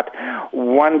 about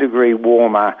 1 degree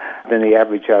warmer than the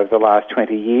average over the last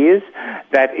 20 years.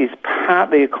 That is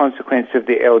partly a consequence of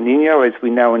the El Nino. As we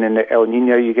know, in the El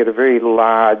Nino you get a very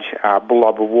large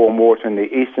blob of warm water in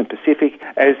the eastern Pacific.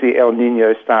 As the El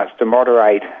Nino starts to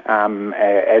moderate,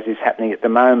 as is happening at the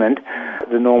moment,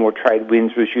 the normal trade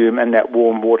winds resume and that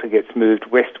warm water gets moved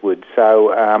westward.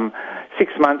 So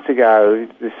 6 months ago,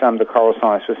 some of the coral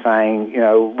scientists were saying,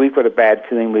 we've got a bad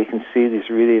feeling we can see this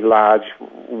really large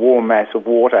warm mass of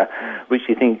water, which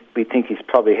we think is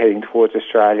probably heading towards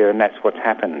Australia, and that's what's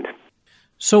happened.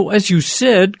 So, as you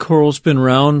said, coral's been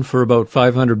around for about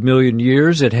 500 million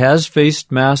years. It has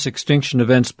faced mass extinction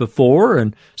events before,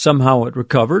 and somehow it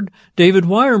recovered. David,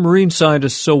 why are marine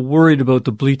scientists so worried about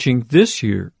the bleaching this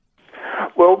year?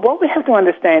 Well, what we have to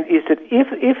understand is that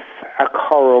if a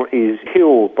coral is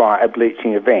killed by a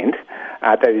bleaching event,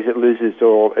 that is, it loses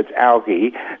all its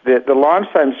algae, the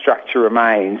limestone structure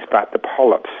remains, but the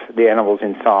polyps, the animals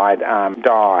inside,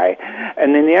 die.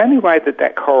 And then the only way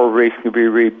that coral reef can be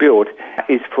rebuilt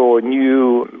is for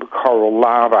new coral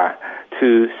larvae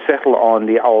to settle on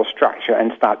the old structure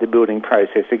and start the building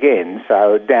process again.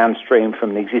 So downstream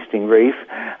from the existing reef,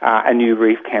 a new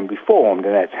reef can be formed,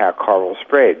 and that's how coral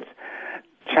spreads.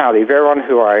 Charlie Veron,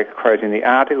 who I quote in the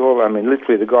article,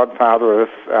 literally the godfather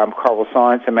of coral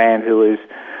science, a man who has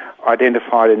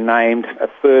identified and named a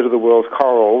third of the world's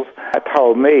corals,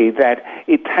 told me that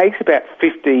it takes about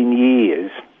 15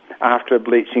 years after a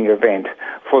bleaching event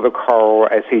for the coral,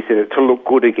 as he said, to look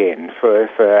good again, for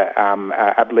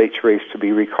a bleached reef to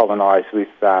be recolonised with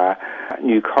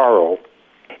new coral.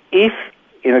 If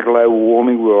in a global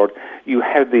warming world you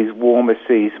have these warmer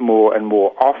seas more and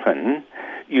more often,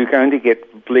 you're going to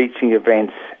get bleaching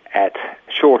events at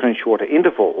shorter and shorter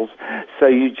intervals, so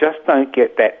you just don't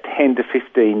get that 10 to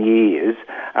 15 years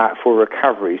for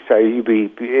recovery. So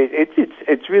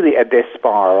it's really a death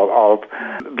spiral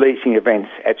of bleaching events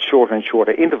at shorter and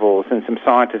shorter intervals. And some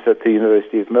scientists at the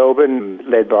University of Melbourne,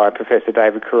 led by Professor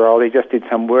David Caroli, just did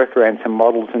some work around some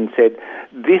models and said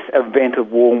this event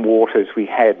of warm waters we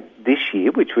had this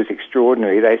year, which was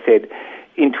extraordinary, they said,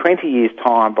 in 20 years'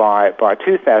 time, by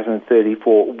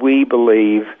 2034, we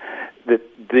believe that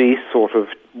these sort of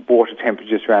water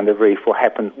temperatures around the reef will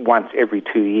happen once every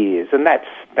 2 years. And that's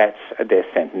a death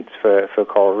sentence for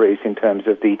coral reefs in terms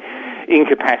of the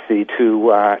incapacity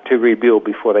to rebuild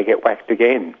before they get whacked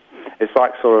again. It's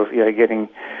like sort of getting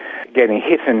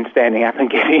hit and standing up and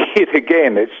getting hit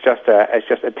again. It's just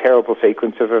a terrible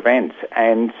sequence of events.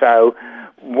 And so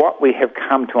what we have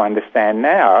come to understand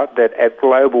now, that at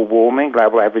global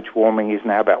average warming is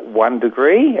now about 1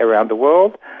 degree around the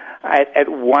world. At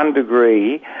 1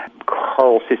 degree,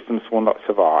 coral systems will not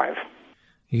survive.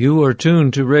 You are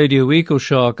tuned to Radio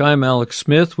EcoShock. I'm Alex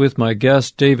Smith with my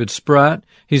guest David Spratt.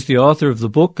 He's the author of the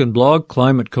book and blog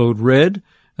Climate Code Red,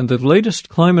 and the latest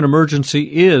climate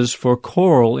emergency is for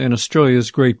coral in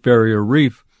Australia's Great Barrier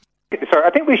Reef. So I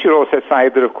think we should also say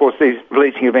that, of course, these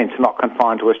bleaching events are not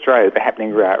confined to Australia. They're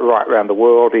happening right around the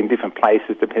world in different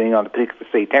places depending on the particular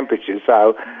sea temperatures.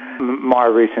 So my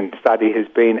recent study has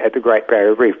been at the Great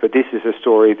Barrier Reef, but this is a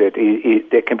story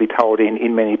that can be told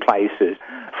in many places,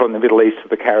 from the Middle East to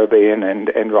the Caribbean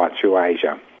and right through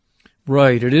Asia.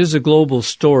 Right. It is a global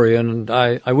story, and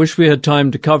I wish we had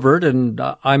time to cover it, and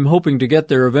I'm hoping to get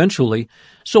there eventually.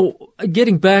 So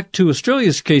getting back to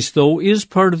Australia's case, though, is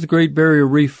part of the Great Barrier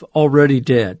Reef already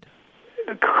dead?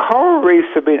 Coral reefs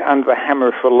have been under the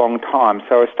hammer for a long time.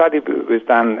 So a study was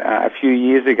done a few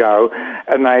years ago,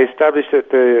 and they established that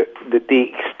the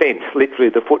extent, literally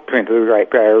the footprint of the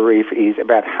Great Barrier Reef, is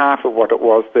about half of what it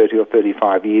was 30 or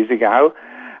 35 years ago.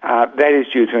 That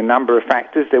is due to a number of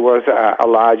factors. There was a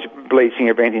large bleaching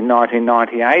event in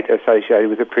 1998 associated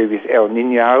with the previous El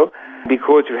Nino.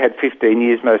 Because we've had 15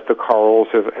 years, most of the corals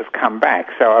have come back.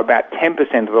 So about 10%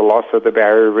 of the loss of the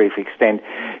barrier reef extent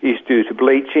is due to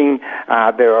bleaching.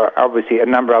 There are obviously a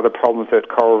number of other problems that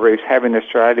coral reefs have in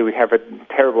Australia. We have a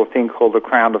terrible thing called the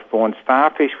crown of thorns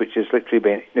starfish, which has literally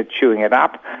been chewing it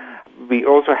up. We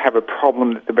also have a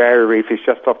problem that the barrier reef is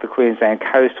just off the Queensland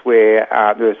coast, where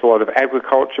there's a lot of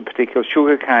agriculture, particularly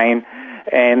sugarcane,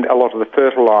 and a lot of the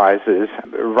fertilisers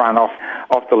run off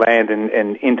the land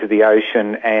and into the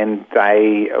ocean, and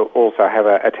they also have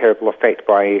a terrible effect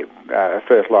by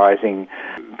fertilising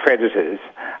predators.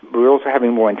 We're also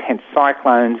having more intense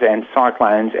cyclones,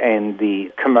 and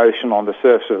the commotion on the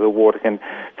surface of the water can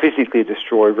physically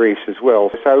destroy reefs as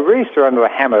well. So reefs are under the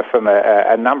hammer from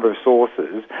a number of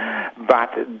sources,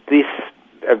 but this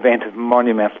event of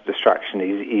monumental destruction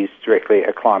is directly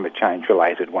a climate change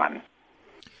related one.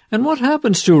 And what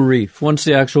happens to a reef once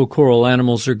the actual coral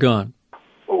animals are gone?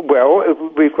 Well,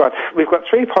 we've we've got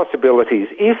three possibilities.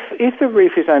 If the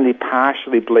reef is only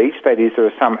partially bleached, that is, there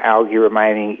are some algae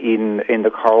remaining in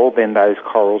the coral, then those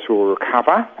corals will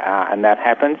recover, and that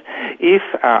happens. If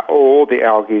all the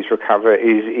algae recover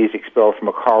is expelled from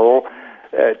a coral,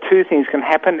 two things can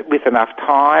happen. With enough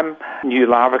time, new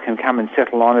larvae can come and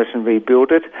settle on it and rebuild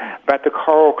it, but the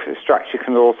coral structure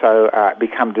can also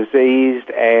become diseased,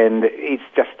 and it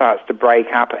just starts to break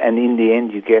up, and in the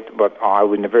end you get what I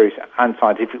would in a very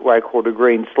unscientific way called a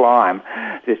green slime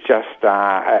that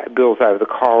just builds over the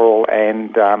coral,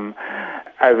 and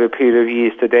over a period of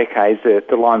years to decades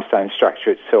the limestone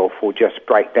structure itself will just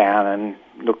break down and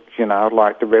look,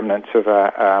 like the remnants of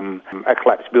a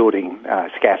collapsed building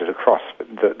scattered across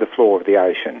the floor of the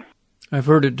ocean. I've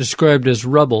heard it described as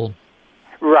rubble.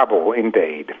 Rubble,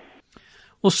 indeed.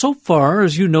 Well, so far,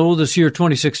 as you know, this year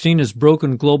 2016 has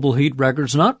broken global heat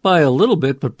records, not by a little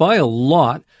bit, but by a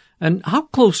lot. And how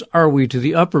close are we to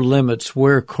the upper limits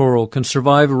where coral can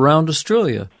survive around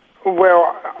Australia?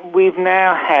 Well, we've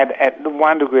now had, at the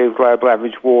 1 degree of global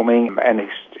average warming, an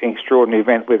extraordinary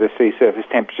event where the sea surface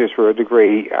temperatures were a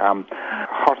degree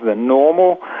hotter than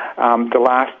normal. The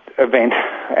last event,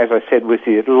 as I said, was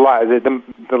the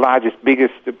largest,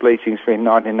 biggest bleachings between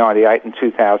 1998 and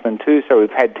 2002, so we've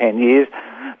had 10 years.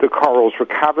 The corals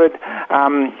recovered.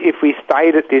 If we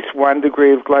stayed at this 1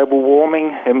 degree of global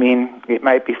warming, it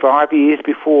may be 5 years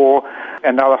before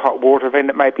another hot water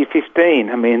event. It may be 15.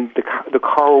 The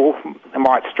coral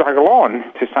might struggle on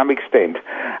to some extent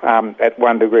at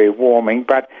 1 degree of warming.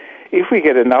 But if we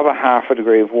get another half a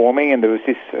degree of warming, and there was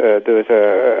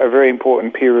a very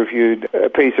important peer-reviewed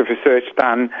piece of research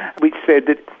done which said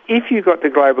that if you got the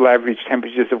global average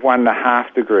temperatures of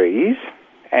 1.5 degrees,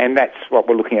 and that's what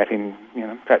we're looking at in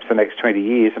perhaps the next 20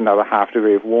 years, another half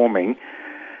degree of warming,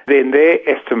 then their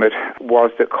estimate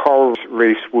was that coral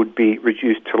reefs would be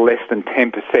reduced to less than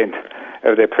 10%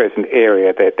 of their present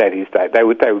area. That is, they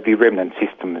would be remnant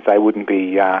systems. They wouldn't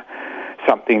be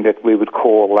something that we would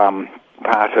call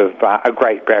part of a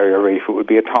Great Barrier Reef. It would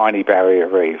be a tiny barrier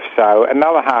reef. So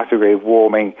another half degree of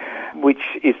warming, which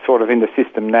is sort of in the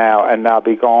system now, and they'll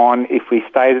be gone. If we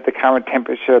stayed at the current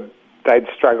temperature, they'd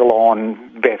struggle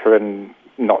on better and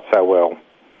not so well.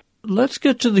 Let's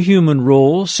get to the human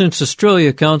role. Since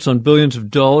Australia counts on billions of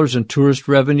dollars in tourist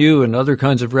revenue and other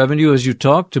kinds of revenue, as you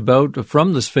talked about,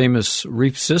 from this famous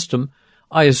reef system,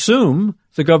 I assume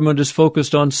the government is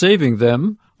focused on saving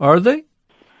them, are they?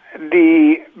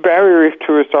 The barrier reef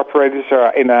tourist operators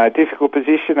are in a difficult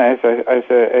position. As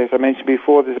I mentioned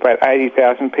before, there's about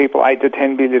 80,000 people, $8 to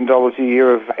 $10 billion a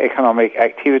year of economic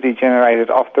activity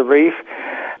generated off the reef.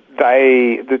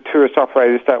 The tourist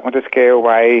operators don't want to scare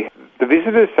away the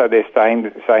visitors, so they're saying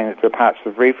that there are parts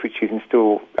of the reef which you can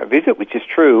still visit, which is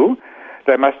true.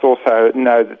 They must also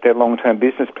know that their long-term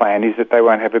business plan is that they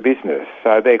won't have a business.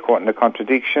 So they're caught in a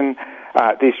contradiction.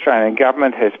 The Australian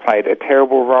government has played a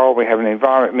terrible role. We have an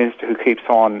environment minister who keeps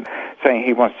on saying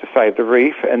he wants to save the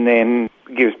reef and then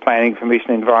gives planning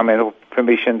permission, environmental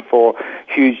permission for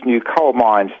huge new coal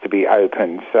mines to be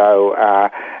opened. So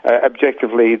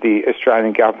objectively, the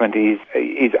Australian government is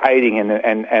aiding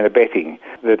and abetting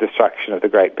the destruction of the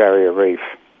Great Barrier Reef.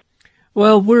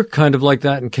 Well, we're kind of like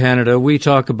that in Canada. We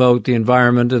talk about the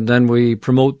environment and then we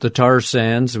promote the tar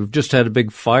sands. We've just had a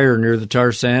big fire near the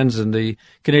tar sands and the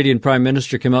Canadian Prime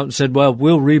Minister came out and said, well,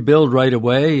 we'll rebuild right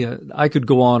away. I could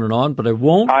go on, but I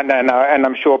won't. I know, and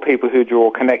I'm sure people who draw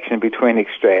a connection between,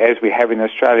 as we have in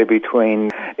Australia,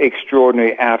 between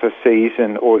extraordinary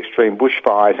out-of-season or extreme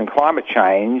bushfires and climate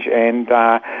change, and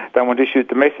don't want to shoot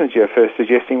the messenger for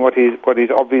suggesting what is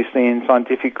obviously and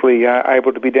scientifically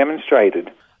able to be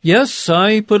demonstrated. Yes,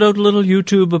 I put out a little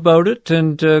YouTube about it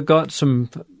and got some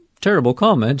terrible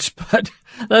comments, but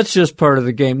that's just part of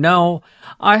the game. Now,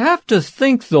 I have to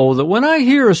think, though, that when I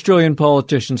hear Australian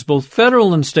politicians, both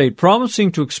federal and state,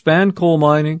 promising to expand coal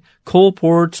mining, coal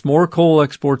ports, more coal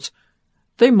exports,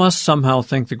 they must somehow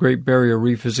think the Great Barrier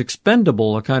Reef is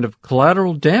expendable, a kind of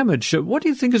collateral damage. What do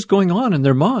you think is going on in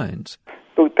their minds?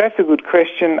 Look, that's a good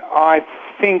question. I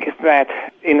think that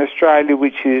in Australia,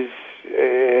 which is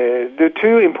there are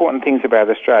two important things about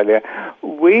Australia.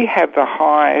 We have the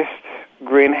highest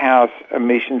greenhouse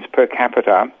emissions per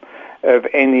capita of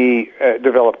any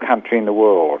developed country in the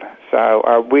world.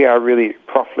 So we are really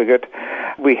profligate.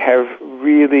 We have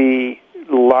really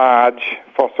large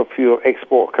fossil fuel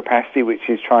export capacity which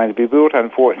is trying to be built.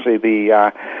 Unfortunately,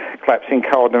 the collapsing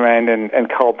coal demand and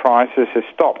coal prices has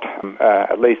stopped,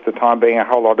 at least for the time being, a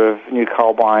whole lot of new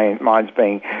coal mines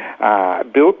being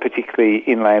built, particularly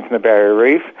inland from the Barrier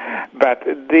Reef. But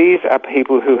these are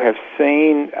people who have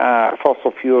seen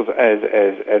fossil fuels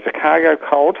as a cargo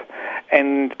cult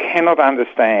and cannot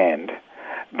understand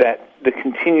that the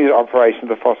continued operation of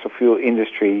the fossil fuel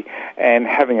industry and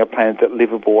having a planet that's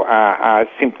livable are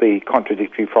simply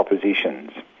contradictory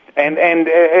propositions. And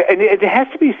it has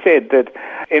to be said that,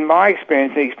 in my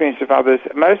experience and the experience of others,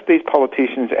 most of these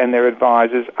politicians and their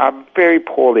advisors are very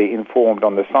poorly informed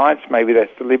on the science. Maybe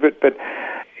that's deliberate, but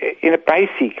in a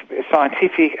basic,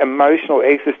 scientific, emotional,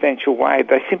 existential way,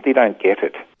 they simply don't get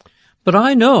it. But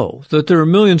I know that there are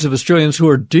millions of Australians who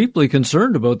are deeply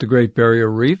concerned about the Great Barrier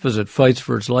Reef as it fights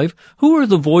for its life. Who are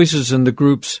the voices and the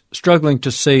groups struggling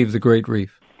to save the Great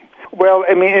Reef? Well,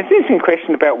 I mean, it's an interesting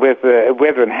question about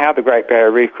whether and how the Great Barrier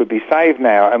Reef could be saved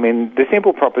now. I mean, the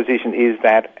simple proposition is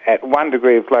that at 1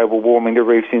 degree of global warming, the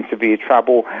reef's in severe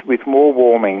trouble. With more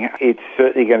warming, it's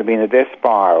certainly going to be in a death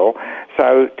spiral.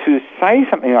 So to say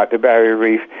something like the Barrier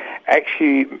Reef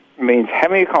actually means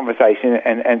having a conversation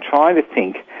and trying to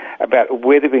think about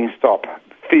whether we can stop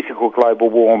physical global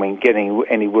warming getting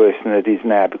any worse than it is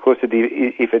now, because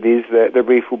if it is, the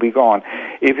reef will be gone.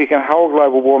 If we can hold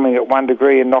global warming at 1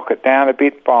 degree and knock it down a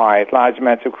bit by large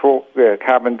amounts of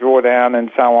carbon drawdown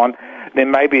and so on,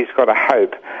 then maybe it's got a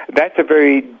hope. That's a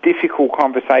very difficult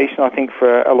conversation, I think,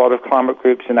 for a lot of climate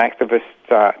groups and activists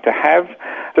to have.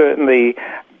 Certainly,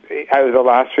 over the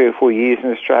last 3 or 4 years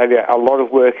in Australia, a lot of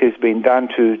work has been done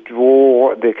to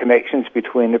draw the connections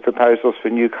between the proposals for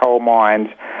new coal mines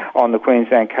on the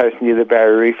Queensland coast near the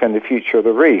Barrier Reef and the future of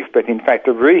the reef. But in fact,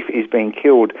 the reef is being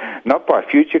killed not by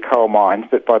future coal mines,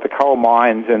 but by the coal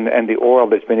mines and the oil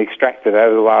that's been extracted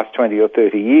over the last 20 or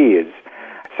 30 years.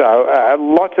 So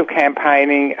lots of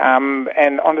campaigning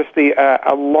and honestly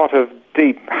a lot of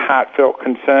deep, heartfelt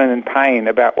concern and pain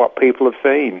about what people have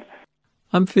seen.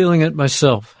 I'm feeling it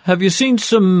myself. Have you seen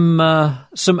some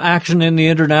action in the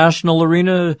international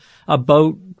arena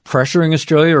about pressuring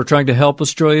Australia or trying to help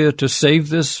Australia to save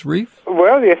this reef?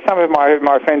 Well, yes, some of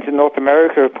my friends in North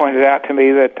America have pointed out to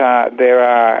me that there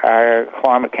are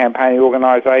climate campaigning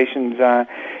organisations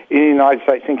in the United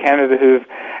States and Canada who've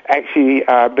actually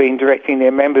been directing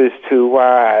their members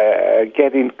to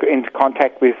get into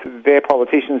contact with their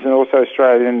politicians and also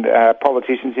Australian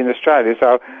politicians in Australia.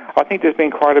 So I think there's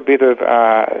been quite a bit of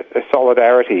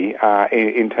solidarity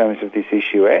in terms of this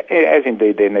issue, as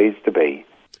indeed there needs to be.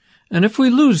 And if we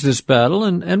lose this battle,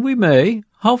 and we may,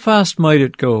 how fast might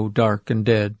it go dark and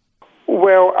dead?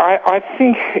 Well, I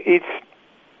think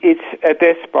it's a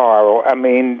death spiral. I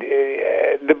mean,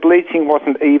 the bleaching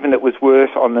wasn't even. It was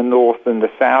worse on the north than the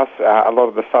south. A lot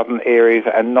of the southern areas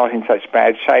are not in such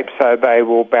bad shape, so they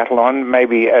will battle on.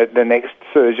 Maybe the next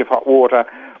surge of hot water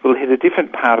will hit a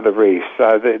different part of the reef,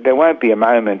 so there won't be a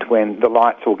moment when the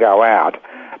lights will go out.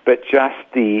 But just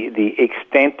the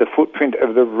extent, the footprint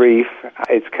of the reef,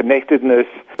 its connectedness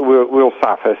will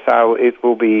suffer. So it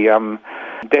will be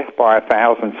death by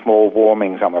 1,000 small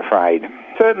warmings, I'm afraid.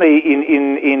 Certainly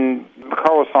in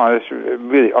coral scientists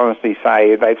really honestly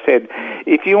say, they've said,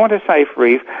 if you want a safe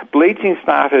reef, bleaching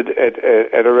started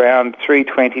at around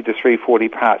 320 to 340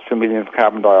 parts per million of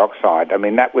carbon dioxide. I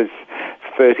mean, that was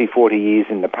 30, 40 years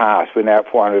in the past. We're now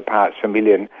at 400 parts per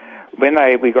million. When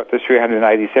we got to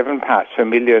 387 parts per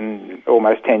million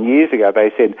almost 10 years ago,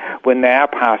 they said, we're now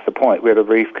past the point where the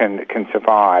reef can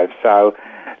survive. So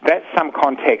that's some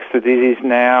context that it is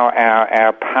now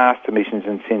our past emissions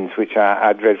and sins which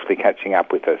are dreadfully catching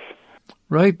up with us.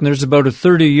 Right, and there's about a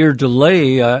 30-year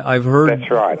delay, I've heard.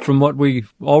 That's right. From what we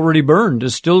already burned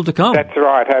is still to come. That's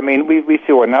right. I mean, we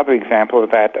saw another example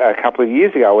of that a couple of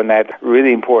years ago when that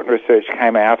really important research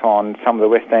came out on some of the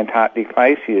West Antarctic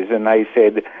glaciers, and they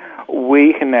said,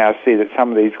 we can now see that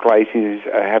some of these glaciers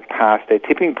have passed their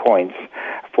tipping points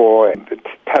for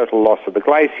total loss of the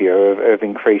glacier, of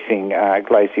increasing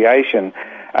glaciation,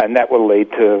 and that will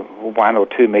lead to 1 or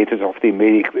 2 metres off the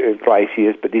immediate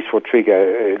glaciers, but this will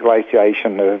trigger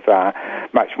glaciation of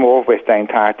much more of West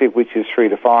Antarctic, which is 3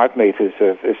 to 5 metres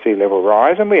of sea level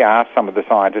rise, and we asked some of the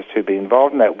scientists who've been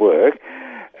involved in that work,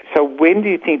 so when do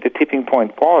you think the tipping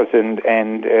point was, and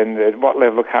at what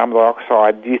level of carbon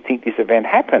dioxide do you think this event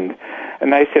happened?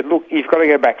 And they said, look, you've got to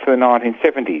go back to the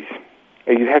 1970s.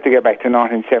 You'd have to go back to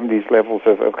 1970s levels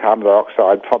of carbon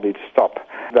dioxide probably to stop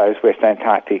those West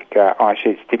Antarctic ice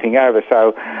sheets tipping over.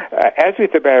 So as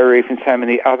with the Barrier Reef and so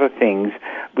many other things,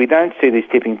 we don't see these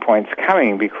tipping points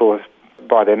coming because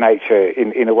by their nature,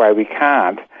 in a way, we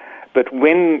can't. But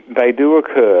when they do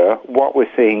occur, what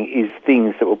we're seeing is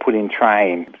things that were put in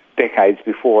train decades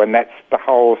before, and that's the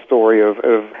whole story of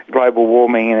global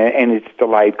warming and its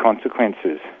delayed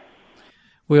consequences.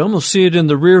 We almost see it in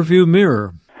the rearview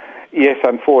mirror. Yes,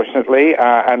 unfortunately,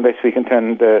 unless we can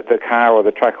turn the car or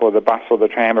the truck or the bus or the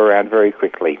tram around very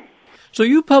quickly. So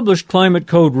you published Climate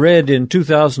Code Red in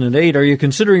 2008. Are you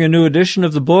considering a new edition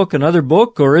of the book, another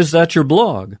book, or is that your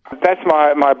blog? That's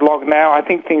my blog now. I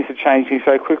think things are changing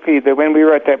so quickly that when we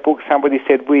wrote that book, somebody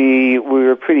said we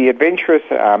were pretty adventurous.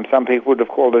 Some people would have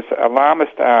called us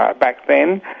alarmist back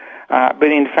then.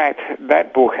 But in fact,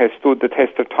 that book has stood the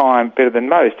test of time better than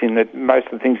most, in that most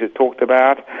of the things it talked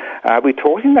about. We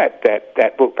talked in that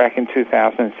book back in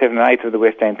 2007 and 8 of the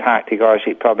West Antarctic ice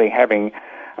sheet probably having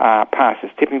past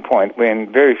its tipping point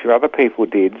when very few other people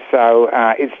did. So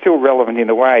it's still relevant in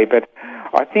a way, but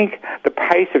I think the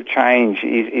pace of change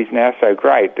is now so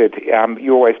great that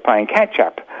you're always playing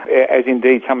catch-up, as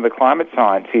indeed some of the climate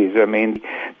science is. I mean,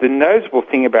 the noticeable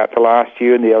thing about the last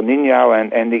year and the El Nino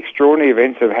and the extraordinary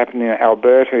events that have happened in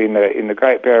Alberta, in the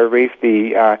Great Barrier Reef,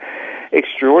 the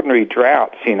extraordinary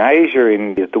droughts in Asia,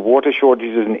 in the water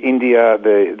shortages in India,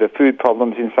 the food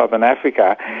problems in southern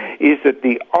Africa, is that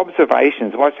the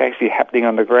observations, what's actually happening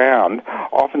on the ground,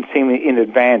 often seem in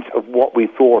advance of what we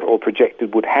thought or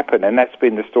projected would happen. And that's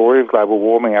been the story of global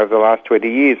warming over the last 20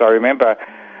 years. I remember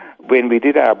when we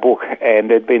did our book and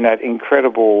there'd been that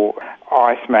incredible sea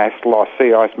ice mass loss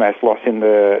in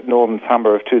the northern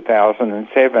summer of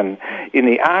 2007 in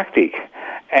the Arctic.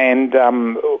 And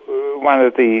one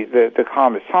of the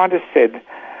climate scientists said,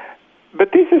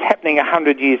 but this is happening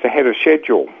 100 years ahead of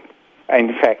schedule.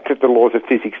 In fact, the laws of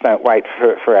physics don't wait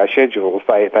for our schedules.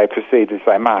 They proceed as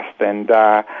they must. And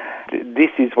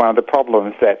this is one of the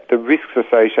problems, that the risks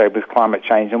associated with climate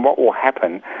change and what will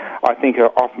happen, I think,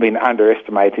 are often been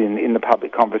underestimated in the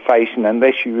public conversation,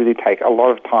 unless you really take a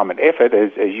lot of time and effort,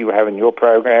 as you have in your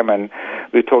program, and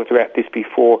we've talked about this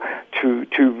before,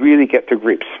 to really get to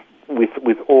grips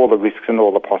with all the risks and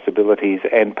all the possibilities.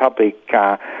 And public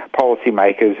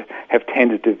policymakers have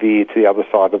tended to veer to the other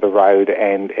side of the road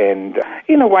and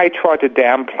in a way try to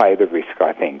downplay the risk,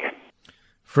 I think.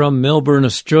 From Melbourne,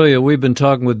 Australia, we've been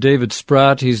talking with David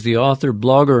Spratt. He's the author,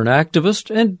 blogger, and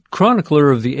activist, and chronicler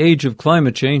of the age of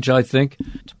climate change, I think.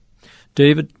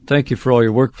 David, thank you for all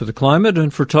your work for the climate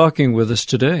and for talking with us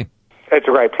today. It's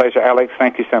a great pleasure, Alex.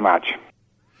 Thank you so much.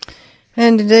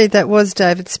 And indeed, that was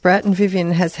David Spratt, and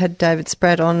Vivian has had David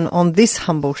Spratt on this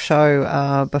humble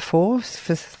show before.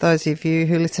 For those of you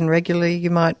who listen regularly, you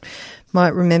might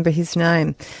remember his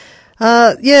name.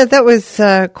 That was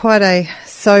quite a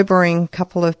sobering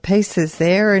couple of pieces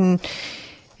there, and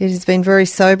it has been very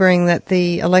sobering that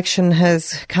the election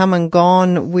has come and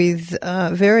gone with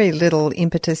very little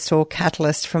impetus or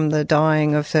catalyst from the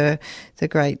dying of the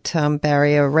Great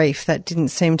Barrier Reef. That didn't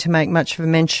seem to make much of a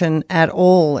mention at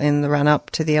all in the run-up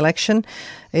to the election,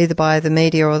 either by the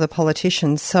media or the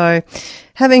politicians. So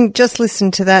having just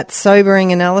listened to that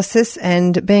sobering analysis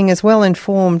and being as well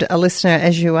informed a listener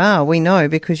as you are, we know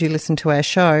because you listen to our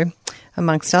show,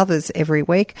 amongst others, every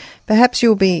week, perhaps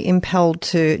you'll be impelled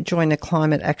to join a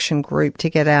climate action group to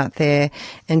get out there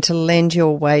and to lend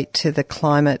your weight to the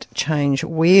climate change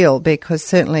wheel, because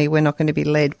certainly we're not going to be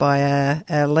led by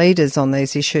our leaders on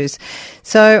these issues.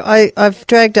 So I've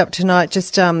dragged up tonight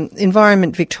just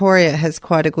Environment Victoria has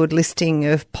quite a good listing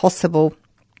of possible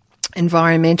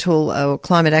environmental or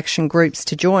climate action groups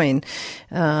to join.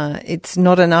 It's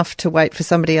not enough to wait for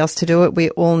somebody else to do it. We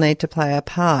all need to play our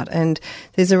part. And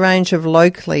there's a range of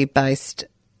locally based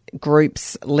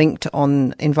groups linked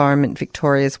on Environment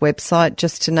Victoria's website.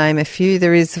 Just to name a few,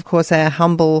 there is, of course, our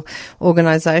humble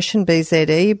organisation,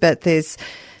 BZE, but there's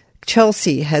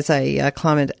Chelsea has a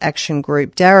climate action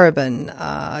group, Darebin,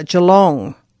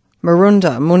 Geelong,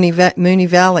 Maroondah, Moonee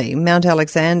Valley, Mount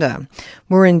Alexander,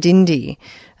 Murrindindi.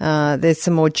 There's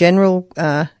some more general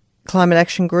climate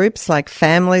action groups like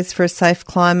Families for a Safe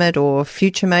Climate or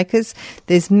Future Makers.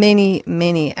 There's many,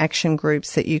 many action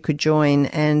groups that you could join,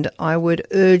 and I would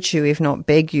urge you, if not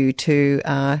beg you, to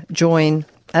join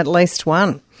at least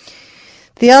one.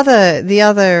 The other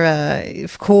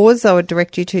cause I would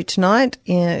direct you to tonight,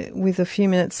 with a few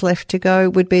minutes left to go,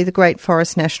 would be the Great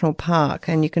Forest National Park,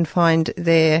 and you can find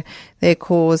their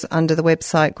cause under the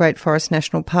website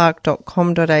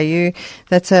greatforestnationalpark.com.au.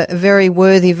 That's a very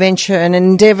worthy venture, an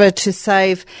endeavour to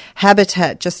save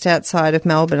habitat just outside of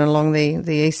Melbourne, along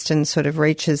the eastern sort of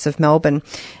reaches of Melbourne,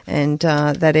 and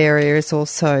that area is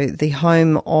also the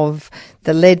home of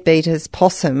the leadbeater's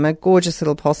possum, a gorgeous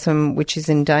little possum which is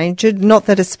endangered. Not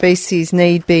that a species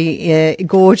need be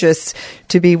gorgeous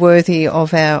to be worthy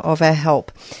of our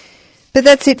help. But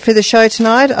that's it for the show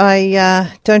tonight.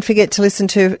 I don't forget to listen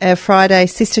to our Friday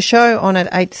sister show on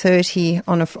at 8:30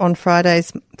 on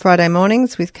Friday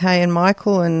mornings with Kay and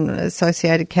Michael, and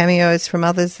associated cameos from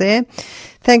others there.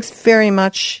 Thanks very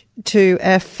much to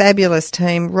our fabulous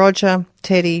team, Roger,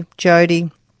 Teddy,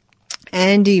 Jody,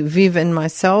 Andy, Viv and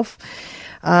myself.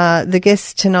 The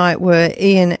guests tonight were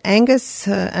Ian Angus,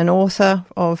 an author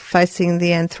of Facing the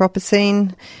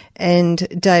Anthropocene, and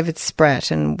David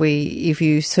Spratt. And if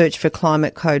you search for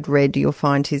Climate Code Red, you'll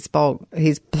find his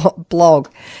blog.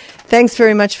 Thanks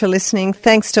very much for listening.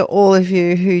 Thanks to all of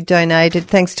you who donated.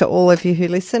 Thanks to all of you who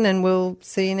listen, and we'll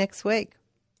see you next week.